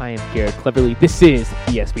Galarsev. I am Garrett Cleverly. This is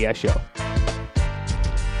the SBI Show.